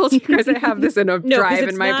 I told you guys I have this in a drive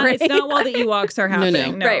in my brain. It's not while the Ewoks are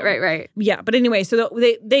happening. No. Right. Yeah, but anyway, so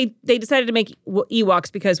they decided to make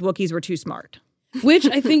Ewoks because Wookiees were too smart. Which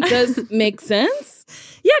I think does make sense.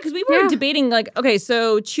 Yeah, because we were debating, like, okay,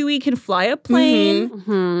 so Chewie can fly a plane,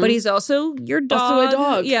 but he's also your dog. Also a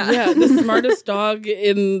dog. Yeah, the smartest dog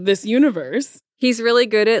in this universe. He's really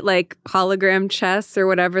good at like hologram chess or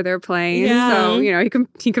whatever they're playing. Yeah. So,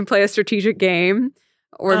 he can play a strategic game.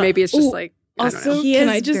 Or maybe it's just like, I don't know. Also, can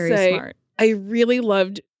I just say, smart. I really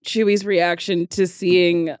loved Chewie's reaction to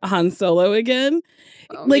seeing Han Solo again.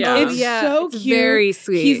 It's so it's cute. Very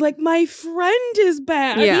sweet. He's like, my friend is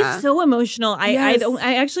back. Yeah. He's so emotional. I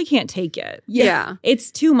actually can't take it. Yeah.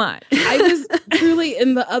 It's too much. I was truly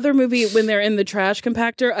in the other movie when they're in the trash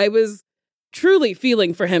compactor. I was truly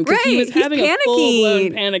feeling for him because he was having a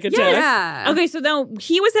full-blown panic attack. Yeah. Okay, so now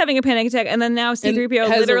he was having a panic attack, and then now C-3PO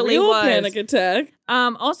has literally a real was panic attack.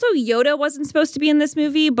 Also, Yoda wasn't supposed to be in this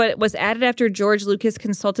movie, but it was added after George Lucas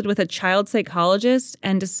consulted with a child psychologist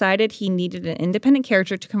and decided he needed an independent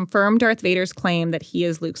character to confirm Darth Vader's claim that he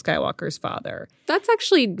is Luke Skywalker's father. That's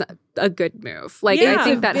actually a good move. I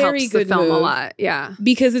think that very helps the good film a move. lot. Yeah.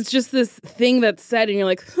 Because it's just this thing that's said, and you're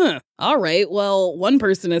like, all right, well, one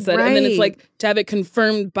person has said it. And then it's like to have it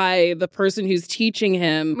confirmed by the person who's teaching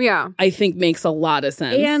him, I think makes a lot of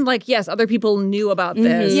sense. And yes, other people knew about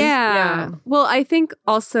this. Yeah. Well, I think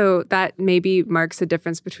also that maybe marks a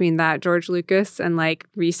difference between that George Lucas and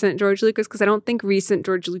recent George Lucas, because I don't think recent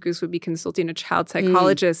George Lucas would be consulting a child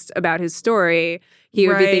psychologist about his story. He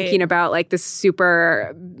would be thinking about this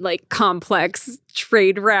super complex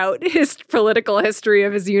trade route, his political history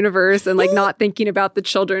of his universe, and not thinking about the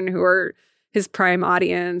children who are his prime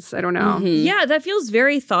audience. I don't know. Yeah, that feels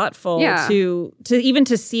very thoughtful to even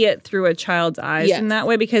to see it through a child's eyes in that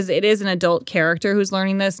way, because it is an adult character who's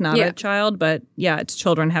learning this, not a child. But it's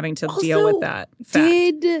children having to deal with that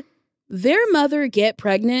fact. Did their mother get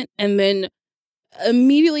pregnant and then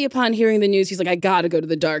immediately upon hearing the news, he's like, I gotta go to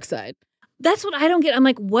the dark side? That's what I don't get. I'm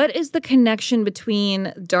like, what is the connection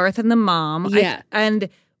between Darth and the mom? Yeah. And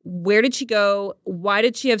where did she go? Why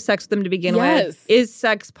did she have sex with him to begin with? Is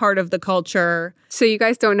sex part of the culture? So you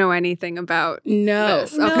guys don't know anything about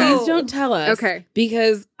this? Okay. Please don't tell us. Okay.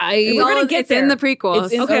 Because we're going to get there. in the prequels.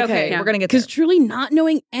 Okay. We're going to get there. Because truly not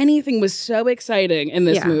knowing anything was so exciting in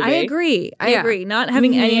this movie. I agree. Not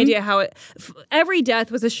having any idea how every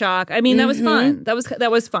death was a shock. I mean, that was fun. That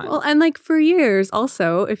was fun. Well, and for years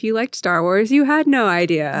also, if you liked Star Wars, you had no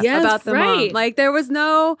idea about the mom. There was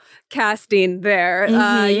no casting there.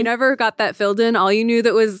 You never got that filled in. All you knew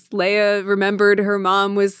that was Leia remembered her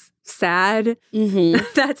mom was sad.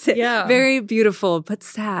 That's it. Yeah. Very beautiful, but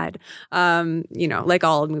sad. Like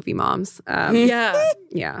all movie moms.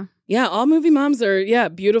 Yeah. All movie moms are,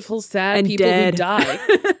 beautiful, sad and people dead. who die.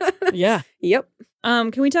 Yeah. Yep.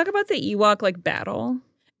 Can we talk about the Ewok battle?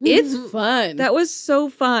 It's fun. That was so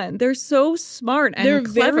fun. They're so smart and they're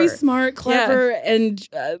clever. Very smart, clever, and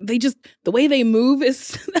the way they move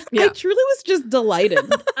is. I truly was just delighted.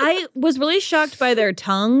 I was really shocked by their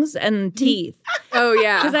tongues and teeth. Oh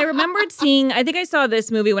yeah, because I remembered seeing. I think I saw this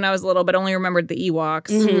movie when I was little, but only remembered the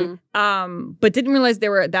Ewoks. But didn't realize they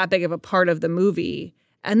were that big of a part of the movie.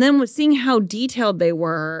 And then seeing how detailed they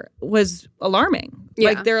were was alarming.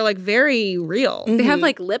 Yeah. They're very real. They have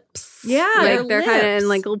lips. Yeah. They're kind of in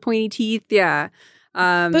little pointy teeth. Yeah.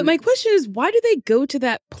 But my question is, why do they go to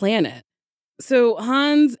that planet? So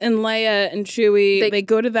Hans and Leia and Chewie, they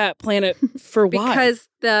go to that planet for why? Because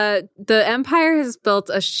the Empire has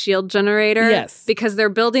built a shield generator. Yes. Because they're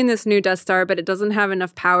building this new Death Star, but it doesn't have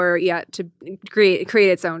enough power yet to create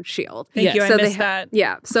its own shield. Thank you. So I missed that.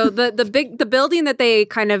 Yeah. So the building that they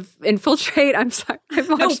kind of infiltrate. I'm sorry. I've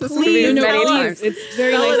watched this movie many times. It's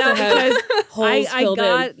very nice to have holes filled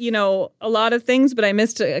I got a lot of things, but I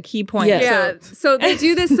missed a key point. Yeah. So they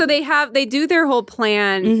do this. So they do their whole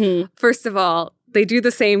plan. First of all, they do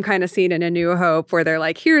the same kind of scene in A New Hope where they're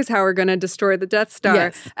like, here's how we're going to destroy the Death Star.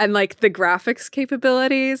 Yes. And like the graphics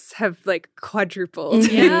capabilities have like quadrupled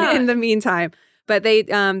in the meantime. But they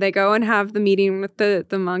go and have the meeting with the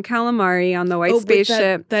Mon Calamari on the white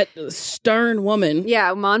spaceship. That stern woman.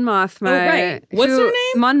 Yeah, Mon Mothma. Oh, right. What's her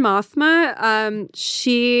name? Mon Mothma.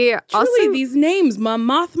 She also these names, Mon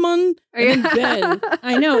Mothman and Ben.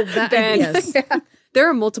 I know that. Ben. Yes. Yeah. There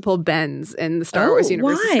are multiple Bens in the Star Wars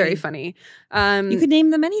universe. Why? It's very funny. You could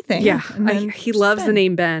name them anything. Yeah, he loves the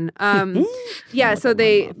name Ben. So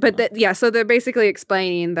they're basically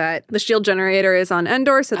explaining that the shield generator is on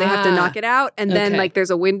Endor, so they have to knock it out, and then like there's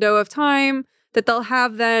a window of time that they'll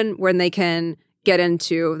have then when they can get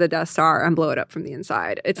into the Death Star and blow it up from the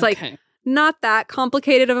inside. It's like not that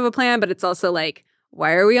complicated of a plan, but it's also like,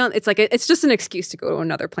 why are we on? It's like it's just an excuse to go to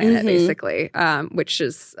another planet, basically, which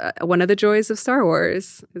is one of the joys of Star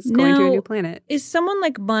Wars is going to a new planet. Is someone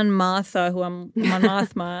like Mon Mothma, who I'm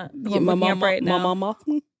looking up right now?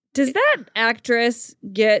 Does that actress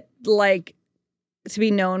get like to be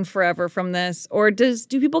known forever from this, or do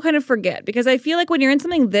people kind of forget? Because I feel like when you're in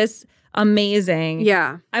something this amazing,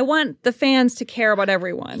 I want the fans to care about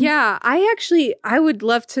everyone. Yeah, I would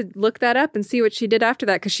love to look that up and see what she did after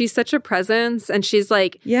that, because she's such a presence, and she's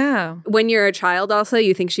like, when you're a child also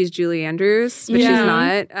you think she's Julie Andrews, but she's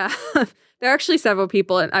not. There are actually several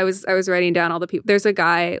people, and I was writing down all the people. There's a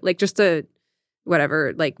guy, like just a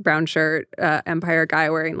whatever, like brown shirt Empire guy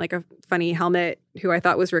wearing like a funny helmet, who I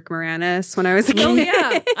thought was Rick Moranis when I was a kid. Oh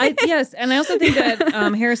yeah, yes, and I also think that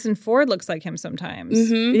Harrison Ford looks like him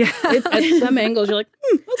sometimes. Yeah, at some angles you're like,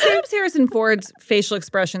 sometimes Harrison Ford's facial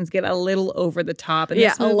expressions get a little over the top in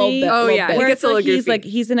this movie. A little bit. Oh yeah, where he gets it's like goofy.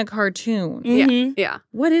 he's in a cartoon. Yeah.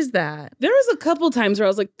 What is that? There was a couple times where I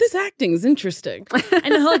was like, this acting is interesting. And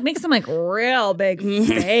he'll like make some like real big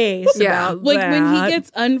face about like that. when he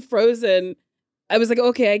gets unfrozen. I was like,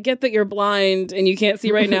 okay, I get that you're blind and you can't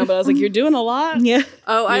see right now, but I was like, you're doing a lot. Yeah.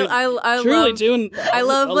 Oh, I truly love doing. I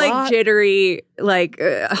love like lot. jittery, like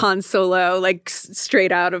Han Solo, like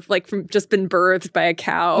straight out of like from just been birthed by a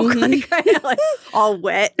cow, like kind of like all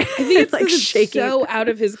wet. I think it's like shaking. so out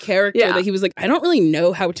of his character that he was like, I don't really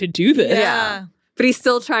know how to do this. Yeah. But he's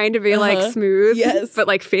still trying to be like smooth, but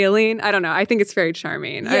like failing. I don't know. I think it's very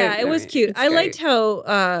charming. Yeah, it was cute. I liked how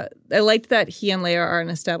I liked that he and Leia are an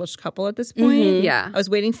established couple at this point. Yeah, I was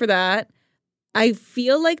waiting for that. I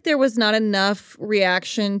feel like there was not enough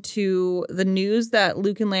reaction to the news that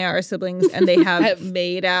Luke and Leia are siblings and they have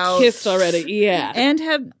made out, kissed already, and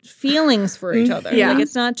have feelings for each other. Yeah, like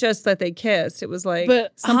it's not just that they kissed. It was like,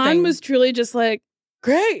 but something. Han was truly just like,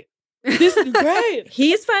 great. This is great.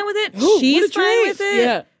 He's fine with it. Ooh, she's fine with it.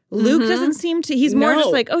 Yeah. Luke doesn't seem to. He's more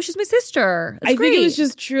just like, oh, she's my sister. That's I great. think it was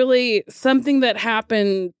just truly something that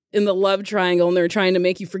happened in the love triangle, and they're trying to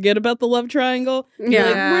make you forget about the love triangle. Yeah.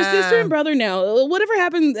 Like, we're sister and brother now. Whatever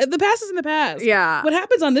happened, the past is in the past. Yeah. What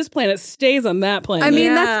happens on this planet stays on that planet. I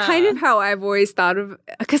mean, that's kind of how I've always thought of,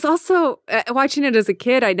 because also watching it as a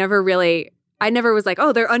kid, I never was like,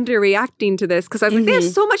 oh, they're underreacting to this, because I was like, they have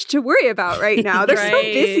so much to worry about right now. They're so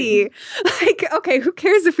busy. Like, okay, who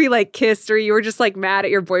cares if we like kissed, or you were just like mad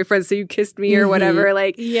at your boyfriend, so you kissed me or whatever.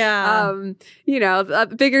 Like,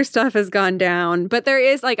 bigger stuff has gone down. But there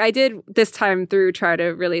is like, I did this time through try to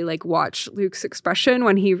really like watch Luke's expression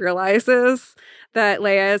when he realizes that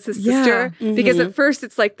Leia is his sister, because at first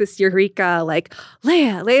it's like this eureka, like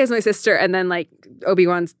Leia's my sister, and then like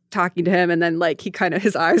Obi-Wan's talking to him, and then like he kind of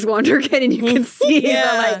his eyes wander again, and you can see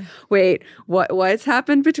like, wait, what's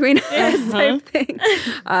happened between us type thing.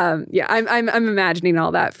 I'm imagining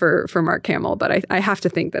all that for Mark Hamill, but I have to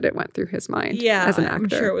think that it went through his mind as an actor. I'm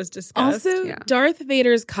sure it was discussed. Also, Darth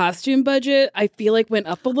Vader's costume budget, I feel like went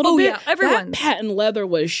up a little bit. Yeah, everyone's. That patent leather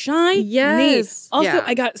was shiny. Yes. Also,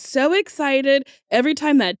 I got so excited every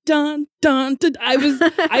time that dun dun dun. I was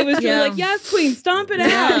really like, yes, Queen, stomp it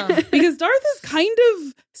out, because Darth is kind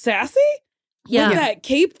of sassy. Yeah. With that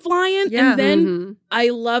cape flying. And then I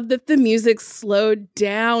love that the music slowed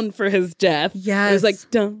down for his death. Yes. It was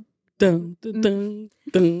like dun dun dun dun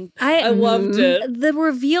dun. I loved it. The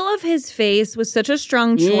reveal of his face was such a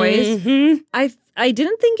strong choice. I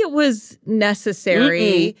didn't think it was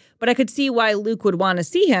necessary, but I could see why Luke would want to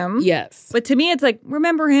see him. Yes. But to me, it's like,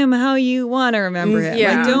 remember him how you want to remember him.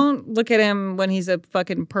 Yeah. Like, don't look at him when he's a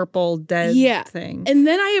fucking purple dead thing. And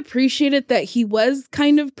then I appreciated that he was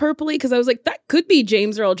kind of purpley, because I was like, that could be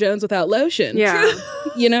James Earl Jones without lotion. Yeah.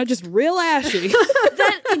 Just real ashy.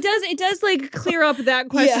 It does like clear up that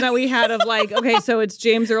question that we had of like, okay, so it's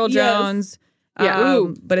James Earl Jones.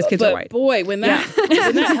 But his kids are white. Boy, when that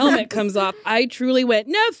helmet comes off, I truly went,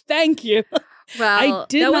 no, thank you. I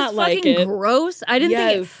did that not was like fucking it. gross. I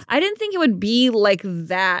didn't think it would be like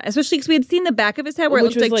that, especially because we had seen the back of his head where it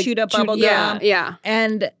looked like chewed up bubble gum. Yeah.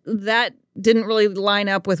 And that didn't really line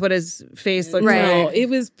up with what his face looked like. No, it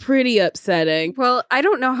was pretty upsetting. Well, I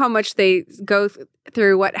don't know how much they go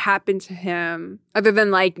through what happened to him, other than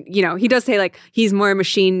like, you know, he does say like he's more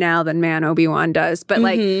machine now than man, Obi-Wan does. But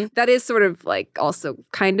like that is sort of like also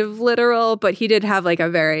kind of literal, but he did have like a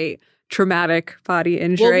very traumatic body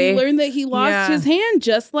injury. Well, we learned that he lost his hand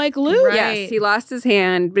just like Luke. Right. Yes, he lost his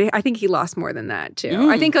hand, but I think he lost more than that too.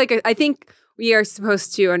 I think we are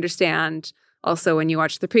supposed to understand also when you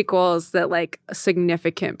watch the prequels that like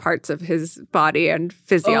significant parts of his body and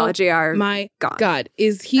physiology are gone. God,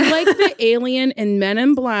 is he like the alien in Men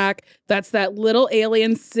in Black? That's that little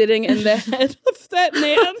alien sitting in the head of that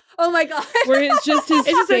man. Oh my God. Where it's just his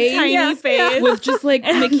It's just a tiny face with just like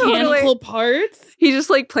mechanical parts. He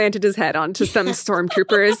just like planted his head onto some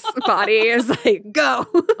stormtrooper's body. It's like, go.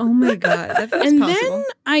 Oh my God. That's And possible. then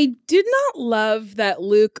I did not love that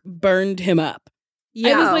Luke burned him up.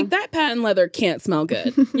 Yeah. I was like, that patent leather can't smell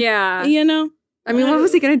good. Yeah. You know? I mean, what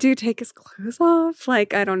was he going to do? Take his clothes off?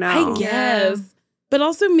 Like, I don't know. I guess. But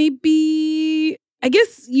also maybe, I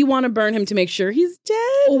guess you want to burn him to make sure he's dead.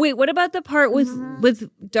 Oh, wait, what about the part with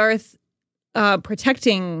Darth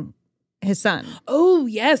protecting his son? Oh,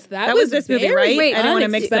 yes. That was this movie, right? Wait, I didn't want to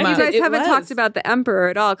mix them you up. guys It haven't was. talked about the Emperor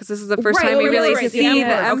at all, because this is the first time we right, really right, see the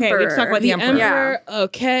the Emperor. Okay, we talk about the Emperor. Emperor,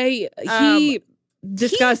 okay. He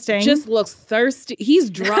disgusting. He just looks thirsty.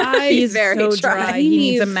 He's dry. He's very so dry. He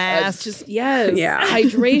needs a mask.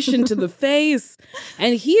 Hydration to the face.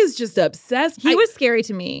 And he is just obsessed. He was scary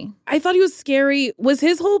to me. I thought he was scary. Was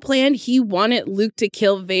his whole plan he wanted Luke to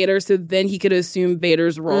kill Vader so then he could assume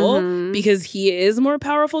Vader's role because he is more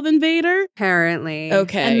powerful than Vader? Apparently.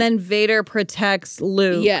 Okay. And then Vader protects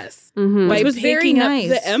Luke. Yes. Mhm. By Which was very picking up nice.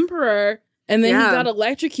 the Emperor, and then he got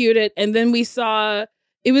electrocuted, and then we saw...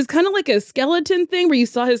 It was kind of like a skeleton thing where you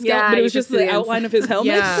saw his skeleton, but it was just the outline of his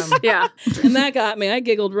helmet. Yeah. And that got me. I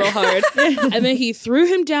giggled real hard. And then he threw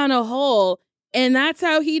him down a hole, and that's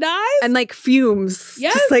how he dies? And like fumes.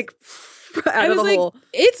 Yes. Just like out of the hole.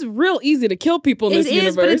 It's real easy to kill people in this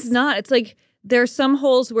universe. But it's not. It's like there's some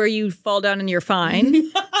holes where you fall down and you're fine.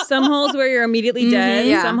 Some holes where you're immediately dead.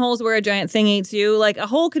 Yeah. Some holes where a giant thing eats you. Like a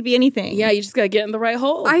hole could be anything. Yeah, you just gotta get in the right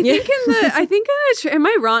hole. I think am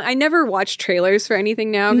I wrong? I never watch trailers for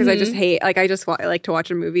anything now because I just hate, like, I like to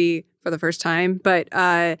watch a movie for the first time. But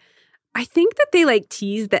I think that they like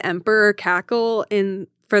tease the Emperor cackle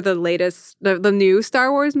for the latest, the new Star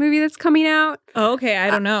Wars movie that's coming out. Oh, okay. I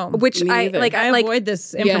don't know. Which I avoid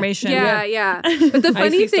this information. Yeah. But the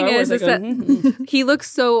funny thing is that he looks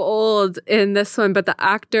so old in this one, but the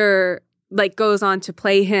actor like goes on to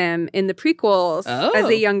play him in the prequels as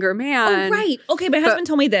a younger man. Oh, right. Okay, my husband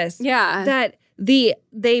told me this. Yeah. That they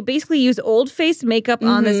basically use old face makeup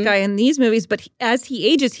on this guy in these movies, but as he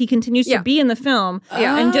ages, he continues to be in the film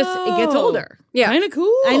and just it gets older. Yeah. Kind of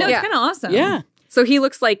cool. I know, it's kind of awesome. Yeah. So he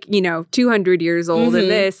looks like, 200 years old in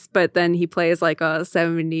this, but then he plays like a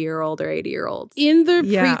 70-year-old or 80-year-old. In the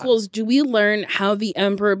prequels, do we learn how the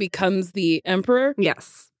Emperor becomes the Emperor?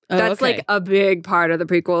 Yes. That's like a big part of the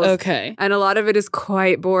prequels. Okay. And a lot of it is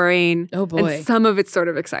quite boring. Oh, boy. And some of it's sort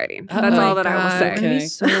of exciting. That's all that I will say. Okay.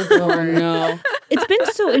 So boring. No. It's been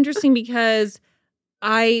so interesting because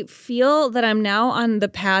I feel that I'm now on the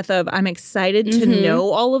path of I'm excited to know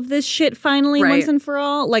all of this shit finally once and for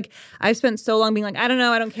all. Like I've spent so long being like, I don't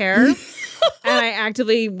know, I don't care. And I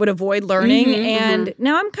actively would avoid learning. And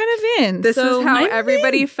now I'm kind of in. This is how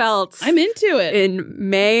everybody felt. I'm into it. In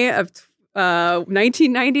May of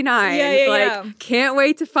 1999. Yeah. Can't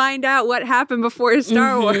wait to find out what happened before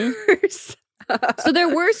Star Wars. So there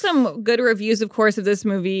were some good reviews, of course, of this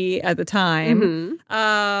movie at the time.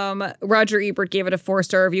 Roger Ebert gave it a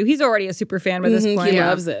 4-star review. He's already a super fan by this point. He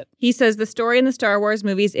loves it. He says the story in the Star Wars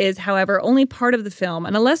movies is, however, only part of the film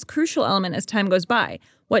and a less crucial element as time goes by.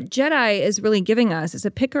 What Jedi is really giving us is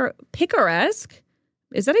a picaresque.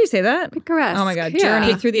 Is that how you say that? Picaresque. Oh my God.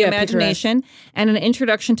 Journey through the imagination and an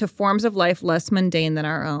introduction to forms of life less mundane than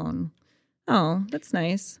our own. Oh, that's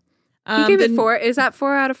nice. You gave it 4. Is that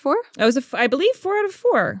 4 out of 4? That was I believe 4 out of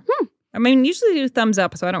 4. I mean, usually do thumbs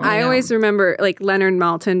up, so I don't really know. always remember like Leonard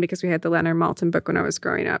Maltin, because we had the Leonard Maltin book when I was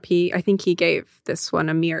growing up. I think he gave this one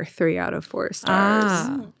a mere 3 out of 4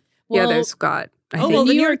 stars. There's Scott. The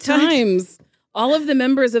New York Times. All of the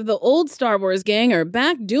members of the old Star Wars gang are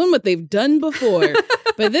back doing what they've done before,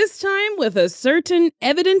 but this time with a certain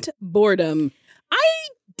evident boredom. I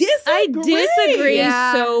disagree.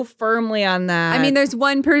 So firmly on that. I mean, there's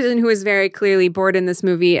one person who is very clearly bored in this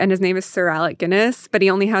movie, and his name is Sir Alec Guinness, but he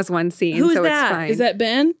only has one scene, Who's so that? it's fine. Is that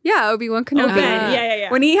Ben? Yeah, Obi-Wan Kenobi. Yeah.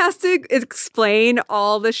 When he has to explain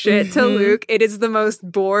all the shit to Luke, it is the most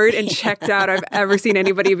bored and checked out I've ever seen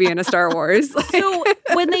anybody be in a Star Wars. So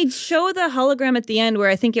when they show the hologram at the end, where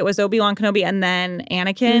I think it was Obi-Wan Kenobi and then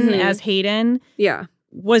Anakin as Hayden, yeah,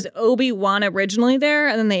 was Obi-Wan originally there,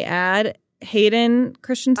 and then they add Hayden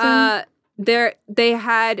Christensen? They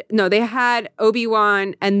had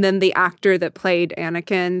Obi-Wan and then the actor that played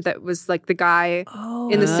Anakin that was like the guy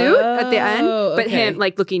in the suit at the end, but him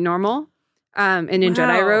like looking normal and in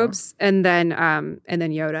Jedi robes, and then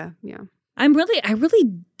Yoda. Yeah. I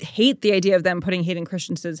really hate the idea of them putting Hayden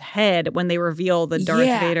Christensen's head when they reveal the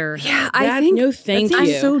Darth Vader. Yeah, I think no thank you.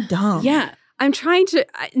 That's so dumb. Yeah. I'm trying to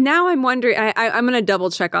now. I'm wondering. I'm going to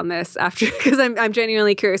double check on this after because I'm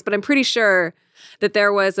genuinely curious. But I'm pretty sure that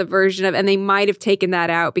there was a version of, and they might have taken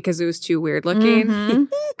that out because it was too weird looking.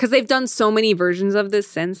 Because they've done so many versions of this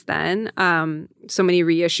since then. So many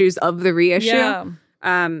reissues of the reissue. Yeah.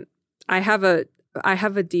 I have a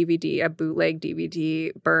DVD, a bootleg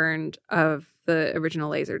DVD burned of the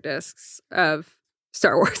original laser discs of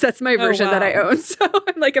Star Wars. That's my version that I own. So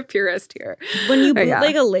I'm like a purist here. When you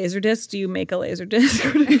bootleg a laser disc, do you make a laser disc?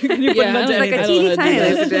 Can you put it it's like a teeny tiny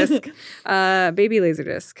laser disc. Baby laser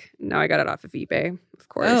disc. No, I got it off of eBay, of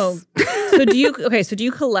course. Oh. So do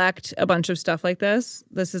you collect a bunch of stuff like this?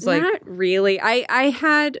 This is like not really.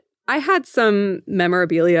 I had some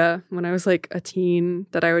memorabilia when I was like a teen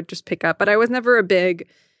that I would just pick up, but I was never a big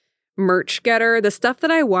merch getter. The stuff that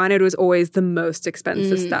I wanted was always the most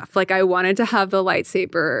expensive stuff. Like I wanted to have the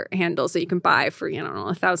lightsaber handles that you can buy for,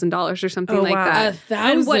 $1,000 or something like that.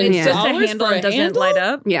 And what? It's just a handle and doesn't light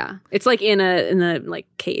up? Yeah. It's like in a like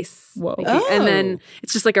case. Whoa. And then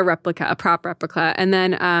it's just like a replica, a prop replica. And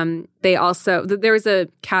then they also, there was a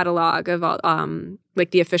catalog of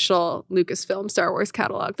like the official Lucasfilm Star Wars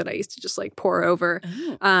catalog that I used to just like pour over.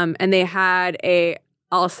 And they had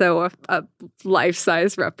also a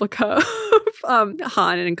life-size replica of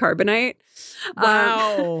Han and Carbonite.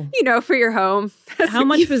 Wow. For your home. How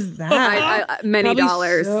much was that? Many Probably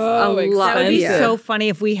dollars. So a lot. That would be so funny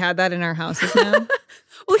if we had that in our houses now.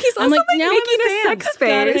 Well, he's also like now making I'm a sex face.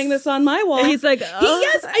 Gotta hang this on my wall. He's like, yes, I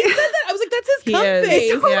said that. I was like, that's his He cup is.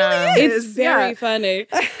 face. It totally is. It's very funny.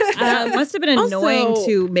 It must have been annoying Also-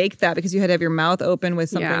 to make that because you had to have your mouth open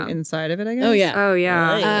with something inside of it, I guess. Oh, yeah. Oh,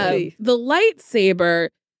 yeah. The lightsaber.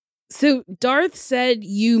 So Darth said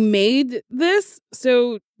you made this,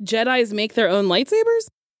 so Jedis make their own lightsabers?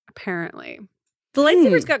 Apparently. The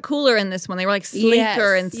lightsabers got cooler in this one. They were like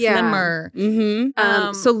sleeker and Yeah. slimmer.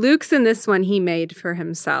 Mm-hmm. So Luke's in this one he made for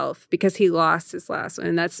himself because he lost his last one.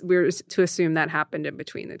 And we're to assume that happened in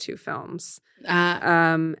between the two films.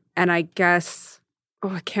 And I guess,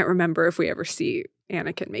 I can't remember if we ever see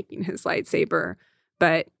Anakin making his lightsaber,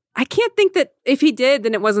 but I can't think that if he did,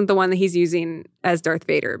 then it wasn't the one that he's using as Darth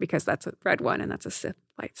Vader because that's a red one and that's a Sith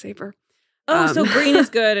lightsaber. So green is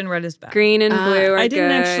good and red is bad. Green and blue are I didn't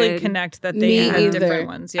good. actually connect that they had different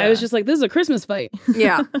ones. Yeah. I was just like, this is a Christmas fight.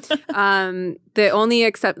 Yeah.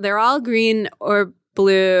 They're all green or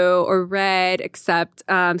blue or red, except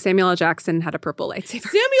Samuel L. Jackson had a purple lightsaber.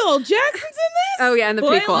 Samuel L. Jackson's in this? Oh, yeah, in the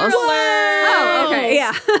Spoiler prequels. alert! Oh, okay,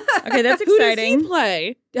 yeah. Okay, that's Who does exciting. he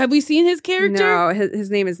play? Have we seen his character? No, his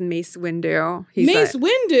name is Mace Windu. Mace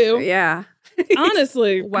Windu? Yeah.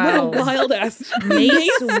 Honestly, Wow. what a wild ass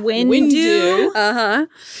Mace Windu. Uh-huh.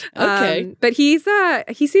 Okay. But he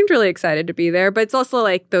seemed really excited to be there. But it's also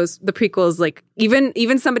like the prequels, like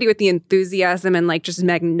even somebody with the enthusiasm and like just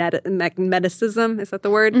magneticism, is that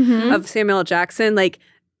the word? Of Samuel L. Jackson, like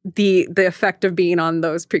the effect of being on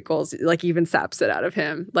those prequels, like even saps it out of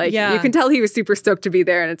him. Like you can tell he was super stoked to be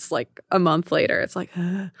there, and it's like a month later, it's like,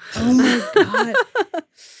 oh my God.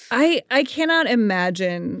 I cannot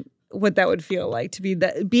imagine what that would feel like to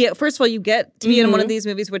be first of all, you get to be in one of these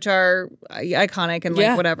movies which are iconic and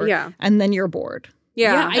like whatever. Yeah. And then you're bored.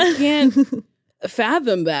 Yeah, I can't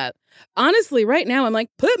fathom that. Honestly, right now, I'm like,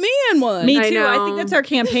 put me in one. Me I too. know. I think that's our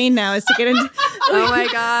campaign now is to get into oh my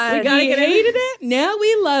God. We gotta hated it. Now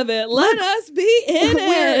we love it. Let us be in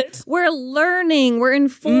it. We're learning. We're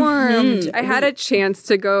informed. I had a chance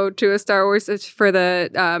to go to a Star Wars for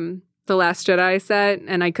the Last Jedi set,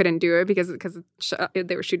 and I couldn't do it because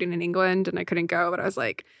they were shooting in England, and I couldn't go. But I was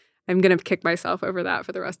like, I'm gonna kick myself over that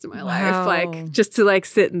for the rest of my life, like just to like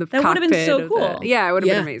sit in the that cockpit. Would have been so cool. Yeah, it would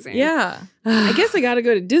have been amazing. Yeah, I guess I gotta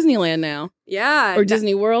go to Disneyland now. Yeah, Or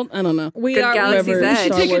Disney World. I don't know. we Good are. Galaxy's We Edge.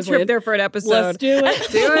 should take a trip there for an episode. Let's do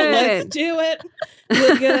it. Do it. Let's do it.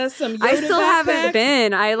 We'll get us some Yoda I still haven't backpacks.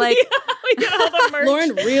 been. I like. we get all the merch.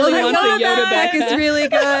 Lauren really wants a Yoda backpack. It's really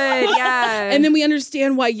good. Yeah. And then we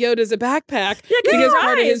understand why Yoda's a backpack because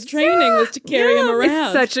part of his training was to carry him around.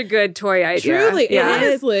 It's such a good toy idea. Truly,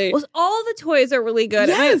 honestly. Well, all the toys are really good.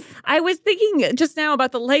 Yes. I was thinking just now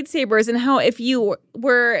about the lightsabers and how if you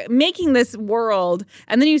were making this world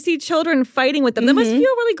and then you see children fighting with them, that must feel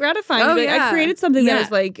really gratifying. Oh, Like, yeah. I created something that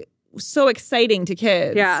was like so exciting to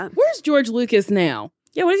kids. Yeah. Where's George Lucas now?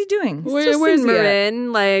 Yeah, what is he doing? Where's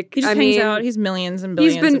Marin? Like, He just hangs out. He's millions and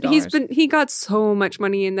billions of dollars. He got so much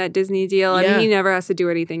money in that Disney deal. I mean, he never has to do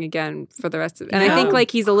anything again for the rest of it. And I think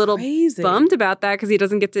like he's a little bummed about that because he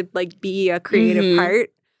doesn't get to like be a creative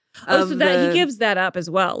part. So that he gives that up as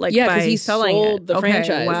well. Like because by he selling sold it. the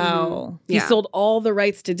franchise. Wow. He sold all the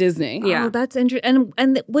rights to Disney. Yeah. Oh, that's interesting.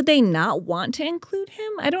 And would they not want to include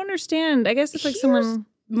him? I don't understand. I guess it's like someone.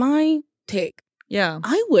 My take. Yeah.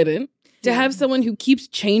 I wouldn't. To have someone who keeps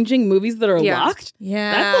changing movies that are locked.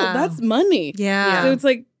 Yeah. That's money. Yeah. So it's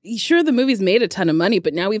like, sure, the movie's made a ton of money,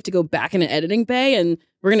 but now we have to go back in an editing bay and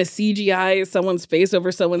we're going to CGI someone's face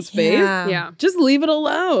over someone's face. Yeah. Just leave it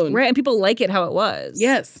alone. Right. And people like it how it was.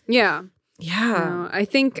 Yes. Yeah. Yeah. I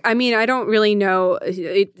don't really know.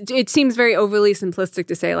 It seems very overly simplistic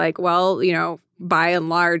to say like, well, you know, by and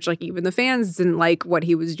large, like even the fans didn't like what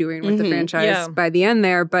he was doing with the franchise by the end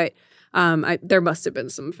there. But there must have been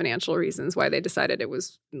some financial reasons why they decided it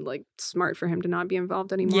was like smart for him to not be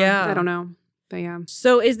involved anymore. Yeah. I don't know. But yeah.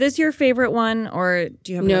 So is this your favorite one or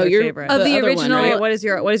do you have another favorite? Of the other original. one, right? What is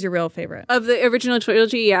your real favorite? Of the original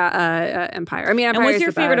trilogy, Empire. I mean, Empire And what's is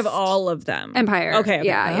your the favorite of best. all of them? Empire. Okay.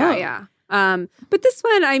 Yeah. But this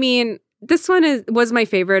one, I mean, was my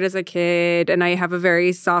favorite as a kid, and I have a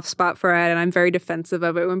very soft spot for it, and I'm very defensive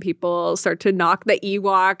of it when people start to knock the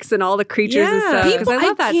Ewoks and all the creatures and stuff, because I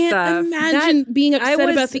love that stuff. I can't imagine being upset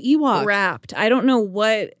about the Ewoks. Wrapped. I don't know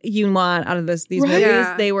what you want out of these movies.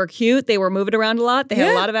 Yeah. They were cute. They were moving around a lot. They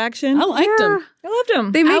had a lot of action. I liked them. I loved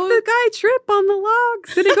them. They make the guy trip on the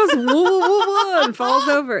logs, and he goes woo woo woo and falls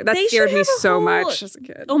over. That scared me so much as a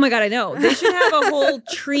kid. Oh my God, I know. They should have a whole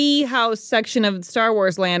tree house section of Star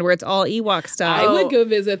Wars land where it's all Ewok style. I would go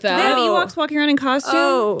visit Do they that. have Ewoks walking around in costume?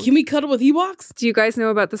 Oh. Can we cuddle with Ewoks? Do you guys know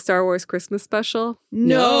about the Star Wars Christmas special?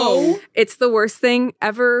 No. It's the worst thing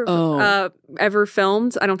ever Oh. ever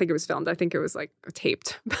filmed. I don't think it was filmed. I think it was like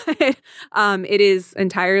taped. But it is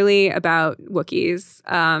entirely about Wookiees.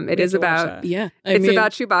 It is about It's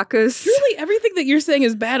about Chewbacca's. Truly, everything that you're saying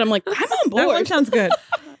is bad. I'm like, I'm on board. That one sounds good.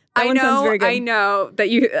 I know that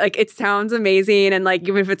you like. It sounds amazing, and like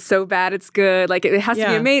even if it's so bad, it's good. Like it has to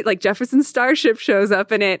be amazing. Like Jefferson Starship shows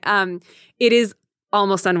up in it. It is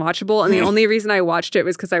almost unwatchable, and the only reason I watched it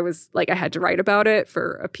was because I was like I had to write about it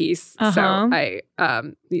for a piece, so I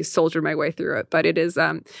soldiered my way through it. But it is.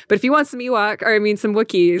 But if you want some Ewok, or I mean some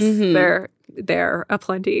Wookiees, they're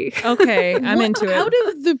aplenty. Okay, I'm into it. Out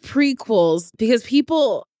of the prequels, because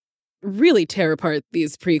people really tear apart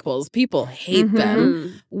these prequels. People hate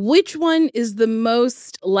them. Which one is the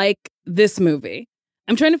most like this movie?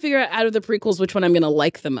 I'm trying to figure out of the prequels which one I'm going to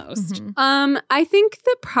like the most. I think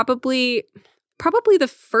that probably the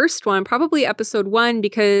first one, probably episode 1,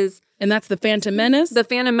 because and that's the Phantom Menace. The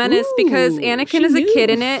Phantom Menace, because Anakin is a kid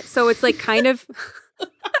in it, so it's like kind of.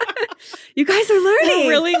 You guys are learning. We're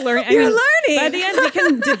really learning. You're learning. By the end, we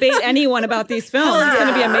can debate anyone about these films. It's going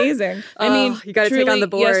to be amazing. I mean, you got to take on the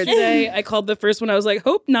boards. Yesterday, I called the first one. I was like,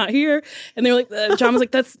 Hope not here. And they were like, John was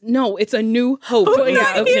like, it's a new Hope.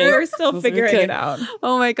 Okay, we're still figuring it out.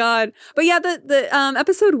 Oh my God. But yeah, the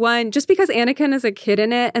episode 1, just because Anakin is a kid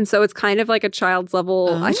in it, and so it's kind of like a child's eye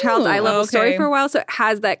level story for a while. So it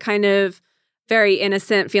has that kind of very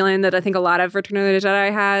innocent feeling that I think a lot of Return of the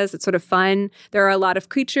Jedi has. It's sort of fun. There are a lot of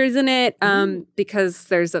creatures in it because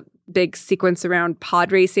there's a big sequence around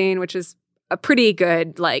pod racing, which is a pretty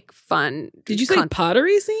good, like, fun. Did you say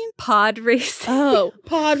pottery scene? Pod racing. Oh,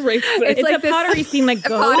 pod racing. It's like a pottery scene, like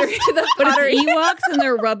Ghost, but it's Ewoks and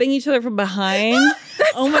they're rubbing each other from behind.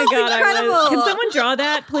 Oh my God! Incredible. Can someone draw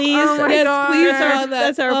that, please? Oh my God. Please draw that.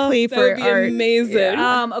 That's our plea for that would be art. amazing.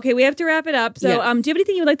 Yeah. Okay, we have to wrap it up. So, Yes. do you have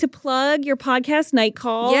anything you would like to plug? Your podcast, Night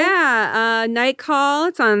Call. Yeah, Night Call.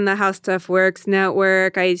 It's on the How Stuff Works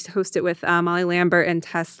network. I host it with Molly Lambert and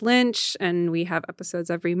Tess Lynch, and we have episodes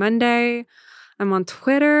every Monday. I'm on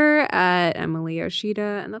Twitter at Emily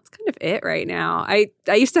Yoshida, and that's kind of it right now. I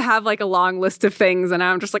used to have like a long list of things, and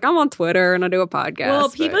now I'm just like, I'm on Twitter and I do a podcast. Well,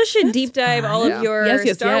 people should deep dive all of your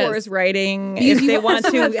Star Wars writing Because if they want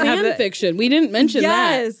to have fan fiction. We didn't mention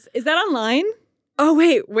that. Yes. Is that online? Oh,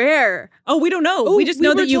 wait, where? Oh, we don't know. Oh, we just know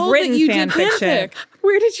were that you've told written that you fan did fiction. fanfic.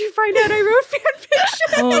 Where did you find out I wrote fan fiction?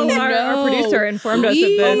 Oh, Our producer informed us of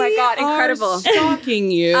this. Oh my God, incredible. Stalking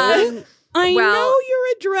you. I well, know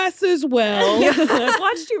you're a dress as well. I've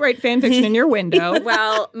watched you write fan fiction in your window.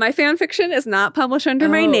 Well, my fan fiction is not published under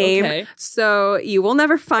my name, so you will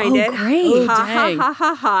never find it. Great. Ha ha ha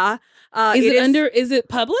ha ha. Is it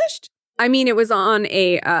published? I mean, it was on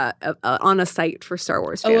a site for Star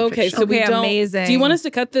Wars fan okay. fiction. So we don't. Amazing. Do you want us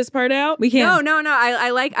to cut this part out? We can. No.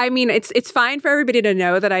 I mean, it's fine for everybody to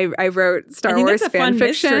know that I wrote Star Wars fan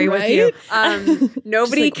fiction. With you.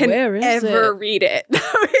 Nobody can ever read it.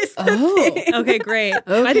 Okay, great.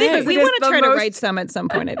 Okay. I think we want to try to write some at some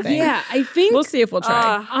point. I think. Yeah, I think we'll see if we'll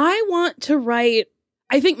try. I want to write.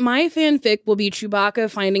 I think my fanfic will be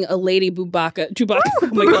Chewbacca finding a lady Chewbacca. Oh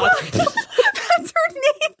my god. That's her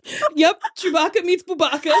name. Yep, Chewbacca meets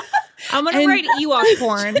Bubaka. I'm gonna write Ewok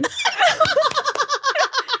porn.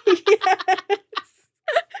 Yes.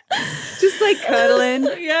 Just like cuddling.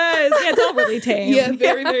 Yes. Yeah, it's all really tame. Yeah,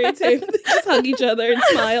 very, very tame. Just hug each other and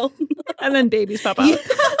smile. And then babies pop out.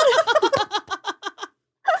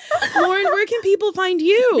 Lauren, where can people find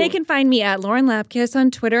you? They can find me at Lauren Lapkus on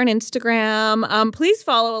Twitter and Instagram. Please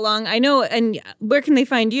follow along. I know. And where can they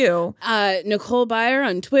find you? Nicole Byer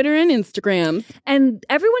on Twitter and Instagram. And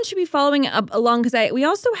everyone should be following along because we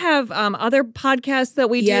also have other podcasts that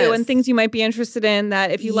we do and things you might be interested in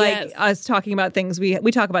that if you like us talking about things, we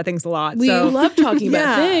talk about things a lot. We love talking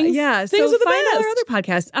about things. Yeah. Things so are the find best. our other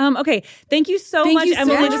podcasts. Okay. Thank you so much,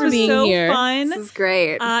 Emily. This was so fun. This is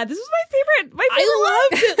great. This was my favorite. I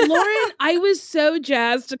loved it, Lauren. I was so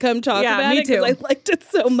jazzed to come talk about it because I liked it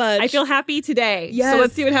so much. I feel happy today. Yes. So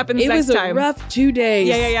let's see what happens next time. It was a rough 2 days.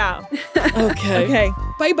 Yeah. Okay.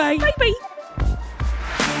 Bye-bye. Bye-bye.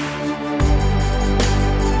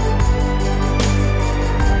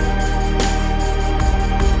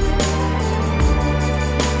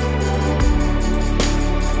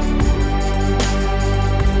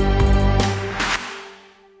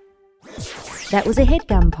 That was a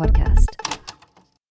HeadGum podcast.